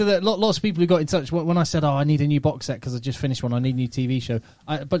just say to lots of people who got in touch when I said, I need a new box set because I just finished one, I need a new TV show,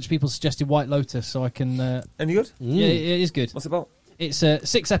 a bunch of people suggested White Lotus, so I can... Any good? Yeah, it is good. What's it about? It's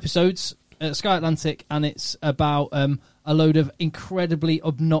 6 episodes, Sky Atlantic, and it's about a load of incredibly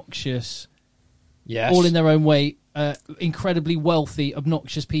obnoxious, all in their own way, incredibly wealthy,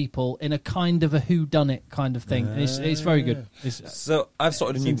 obnoxious people in a kind of a whodunit kind of thing. It's very good. So I've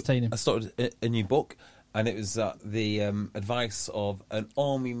started entertaining. I started a new book, and it was the advice of an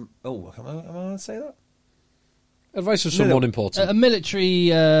army. Oh, am I going to say that? Advice of someone important. A military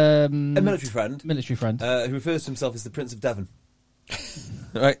friend. Military friend who refers to himself as the Prince of Devon.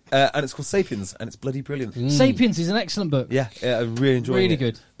 Right, and it's called Sapiens, and it's bloody brilliant. Sapiens is an excellent book. Yeah, I really enjoy it. Really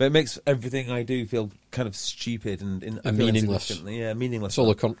good. But it makes everything I do feel kind of stupid and meaningless. Yeah, meaningless. It's all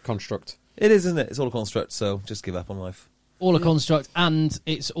a construct. It is, isn't it? It's all a construct, so just give up on life. All a construct, and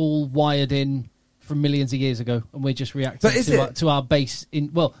it's all wired in from millions of years ago, and we're just reacting to our base.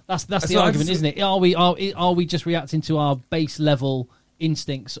 That's the argument, isn't it? Are we just reacting to our base level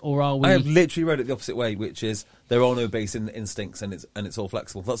instincts, or are we? I have literally read it the opposite way, which is there are no base instincts, and it's all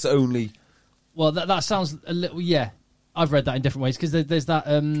flexible. That's the only. Well, that sounds a little. Yeah, I've read that in different ways because there's that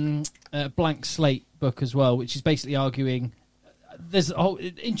Blank Slate book as well, which is basically arguing. There's a whole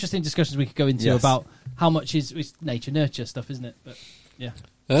interesting discussions we could go into about how much is nature nurture stuff, isn't it? But yeah,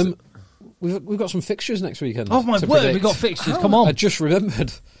 we've got some fixtures next weekend. Oh my word, we've got fixtures. Come on, I just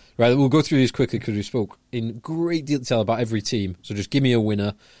remembered. Right, we'll go through these quickly because we spoke in great detail about every team. So just give me a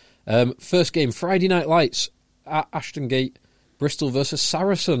winner. First game, Friday Night Lights at Ashton Gate, Bristol versus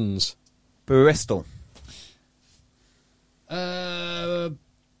Saracens. Bristol.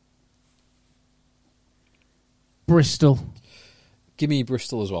 Bristol. Give me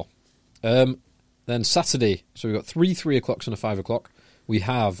Bristol as well. Then Saturday, so we've got 3 3 o'clocks and a 5 o'clock. We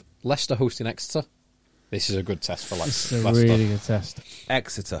have Leicester hosting Exeter. This is a good test for It's Leicester. a really good test.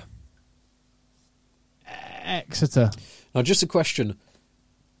 Exeter. Exeter. Now, just a question.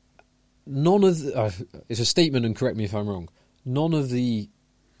 None of it's a statement, and correct me if I'm wrong. None of the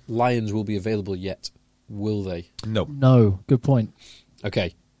Lions will be available yet, will they? No. No. Good point.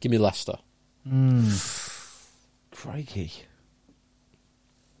 Okay, give me Leicester. Crikey.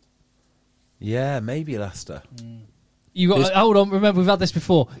 Yeah, maybe Leicester. You got hold on. Remember, we've had this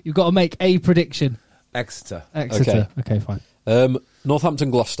before. You've got to make a prediction. Exeter. Exeter. Okay, fine.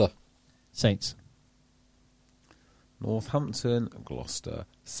 Northampton, Gloucester. Saints. Northampton, Gloucester,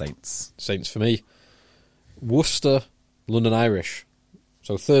 Saints. Saints for me. Worcester, London Irish.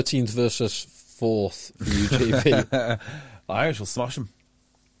 So 13th versus 4th for UJP. Irish will smash them.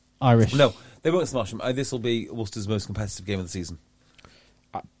 Irish. No, they won't smash them. This will be Worcester's most competitive game of the season.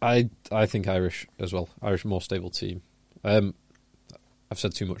 I think Irish as well. Irish more stable team. I've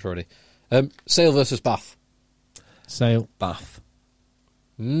said too much already. Sale versus Bath. Sale. Bath.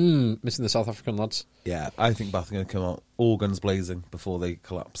 Missing the South African lads Yeah, I think Bath are going to come out all guns blazing before they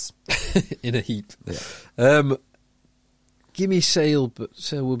collapse. in a heap. Yeah. Give me Sale, but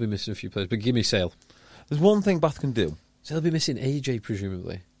Sale will be missing a few players. But give me Sale. There's one thing Bath can do. Sale will be missing AJ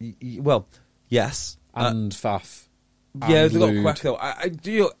presumably, Well, yes. and Faf. Yeah, and they've got Lude. Quack though.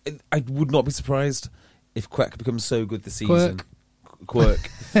 I would not be surprised if Quack becomes so good this season. Quirk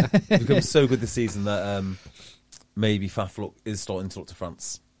becomes so good this season that maybe Faf is starting to look to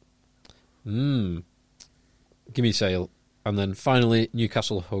France. Give me Sale, and then finally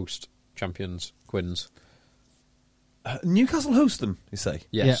Newcastle host champions Quins. Newcastle host them, you say?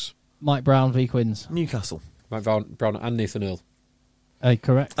 Yes, Mike Brown v Quins. Newcastle. Mike Brown and Nathan Earl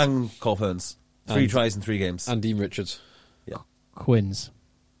Correct. And Carl Hearns. 3 And- tries in 3 games. and Dean Richards. Yeah. Quins.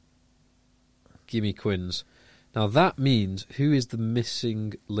 Give me Quins. Now that means who is the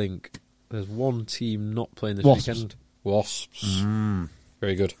missing link? There's one team not playing this Wasps. weekend. Wasps.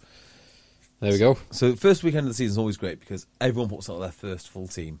 Very good. There we go. So the first weekend of the season is always great because everyone puts out their first full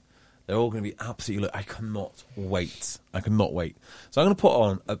team. They're all going to be absolutely... I cannot wait. So I'm going to put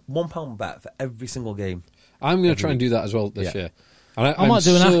on a £1 bet for every single game. I'm going to try and do that as well this year. And I might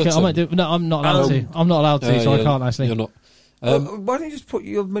do an AFCA. I might do. No, I'm not allowed to. I'm not allowed to, so I can't actually. You're not. Why don't you just put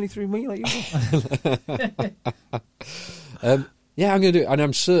your money through me like usual? Yeah, I'm going to do it, and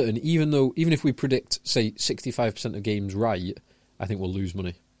I'm certain. Even if we predict, say, 65% of games right, I think we'll lose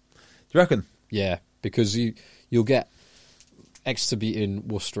money. Do you reckon? Yeah, because you'll get Exeter beating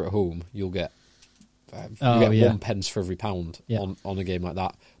Worcester at home. You'll get 1 pence for every pound on a game like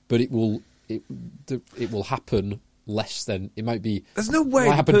that. But it will happen less than it might be. There's no way it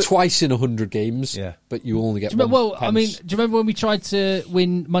might happen twice in 100 games. Yeah. But you only get. Do you remember, pence. do you remember when we tried to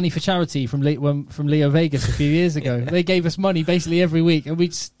win money for charity from Leo Vegas a few years ago? They gave us money basically every week, and we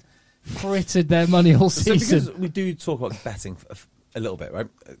just frittered their money all So season. because we do talk about betting a little bit, right?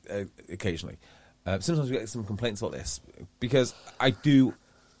 Occasionally. Sometimes we get some complaints about this because I do.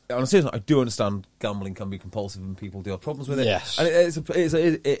 On a serious note, I do understand gambling can be compulsive and people do have problems with it. Yes. And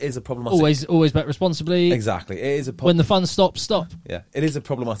it is a problematic... Always bet responsibly. Exactly. It is a When the fun stops, stop. Yeah, it is a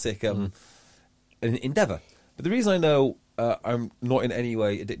problematic endeavour. But the reason I know I'm not in any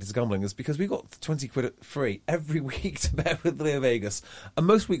way addicted to gambling is because we got 20 quid free every week to bet with Leo Vegas. And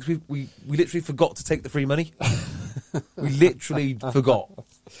most weeks we literally forgot to take the free money. We literally forgot.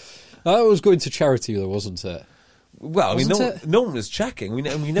 That was going to charity, though, wasn't it? Well, I mean, Wasn't no one was checking. We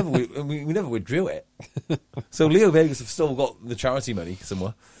never withdrew it. So Leo Vegas have still got the charity money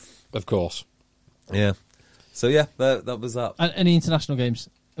somewhere. Of course. Yeah. So yeah, that was that. And any international games?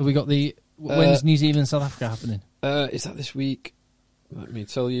 Have we got the when's New Zealand South Africa happening? Is that this week? Let me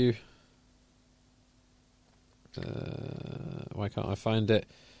tell you. Why can't I find it?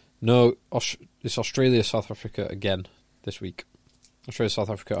 No, it's Australia, South Africa again this week. Australia, South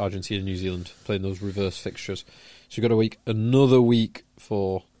Africa, Argentina, New Zealand playing those reverse fixtures. So you've got another week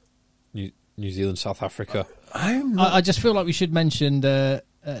for New Zealand, South Africa. I just feel like we should mention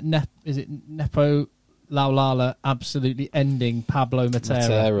is it Nepo Laulala absolutely ending Pablo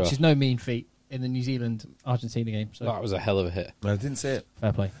Matera, which is no mean feat in the New Zealand Argentina game. So That was a hell of a hit. I didn't see it.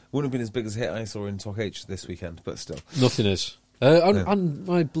 fair play. Wouldn't have been as big as a hit I saw in Talk H this weekend, but still. Nothing is. And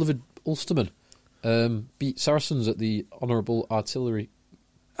my beloved Ulsterman beat Saracens at the Honourable Artillery.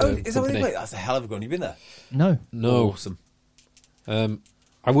 Is that what they Company. play? That's a hell of a gun. You've been there? No. Awesome.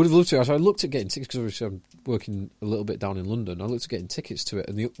 I would have loved to. So I looked at getting tickets because obviously I'm working a little bit down in London. I looked at getting tickets to it,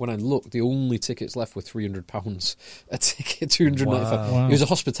 and when I looked, the only tickets left were £300 a ticket, £295. Wow. It was a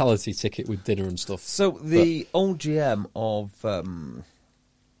hospitality ticket with dinner and stuff. So the old GM of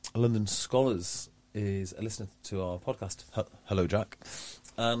London Scholars is a listener to our podcast. Hello, Jack.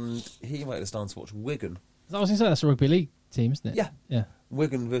 and he invited us down to watch Wigan. I was going to say, that's a rugby league team, isn't it? Yeah. Yeah.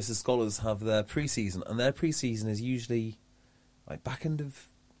 Wigan versus Scholars have their pre-season, and their pre-season is usually like back end of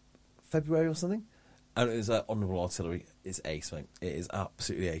February or something. And it is Honourable Artillery. It's ace, mate. It is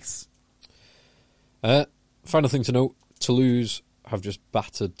absolutely ace. Final thing to note, Toulouse have just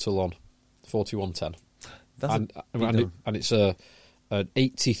battered Toulon 41-10. And it's an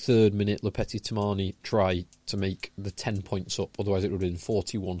 83rd minute Lopeti-Tamani try to make the 10 points up. Otherwise, it would have been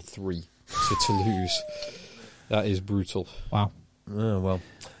 41-3 to Toulouse. That is brutal. Wow. Oh, well.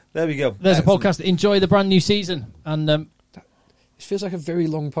 There we go. There's a podcast. Enjoy the brand new season. And it feels like a very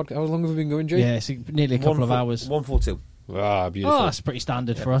long podcast. How long have we been going, Jay? yeah, it's nearly a couple of hours. 142. Ah, beautiful. Oh, that's pretty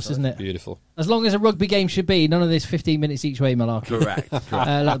standard for us, isn't it? Beautiful. As long as a rugby game should be, none of this 15 minutes each way malarkey. Correct.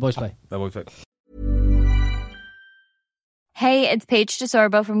 Let the boys play. Hey, it's Paige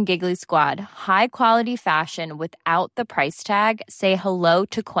DeSorbo from Giggly Squad. High quality fashion without the price tag. Say hello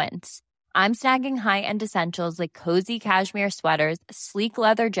to Quince. I'm snagging high-end essentials like cozy cashmere sweaters, sleek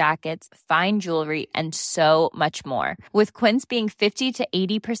leather jackets, fine jewelry, and so much more. With Quince being 50 to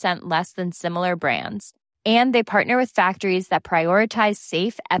 80% less than similar brands. And they partner with factories that prioritize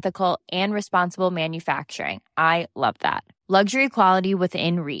safe, ethical, and responsible manufacturing. I love that. Luxury quality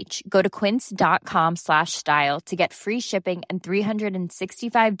within reach. Go to quince.com/style to get free shipping and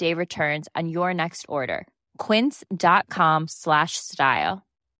 365-day returns on your next order. Quince.com/style.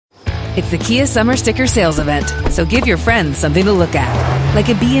 It's the Kia Summer Sticker Sales Event, so give your friends something to look at. Like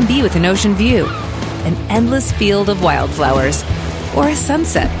a B&B with an ocean view, an endless field of wildflowers, or a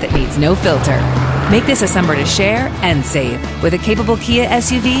sunset that needs no filter. Make this a summer to share and save with a capable Kia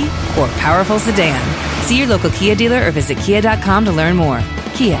SUV or powerful sedan. See your local Kia dealer or visit kia.com to learn more.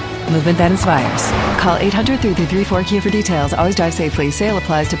 Kia, movement that inspires. Call 800-3334-KIA for details. Always drive safely. Sale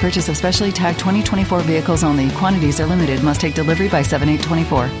applies to purchase of specially tagged 2024 vehicles only. Quantities are limited. Must take delivery by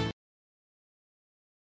 7/8/24.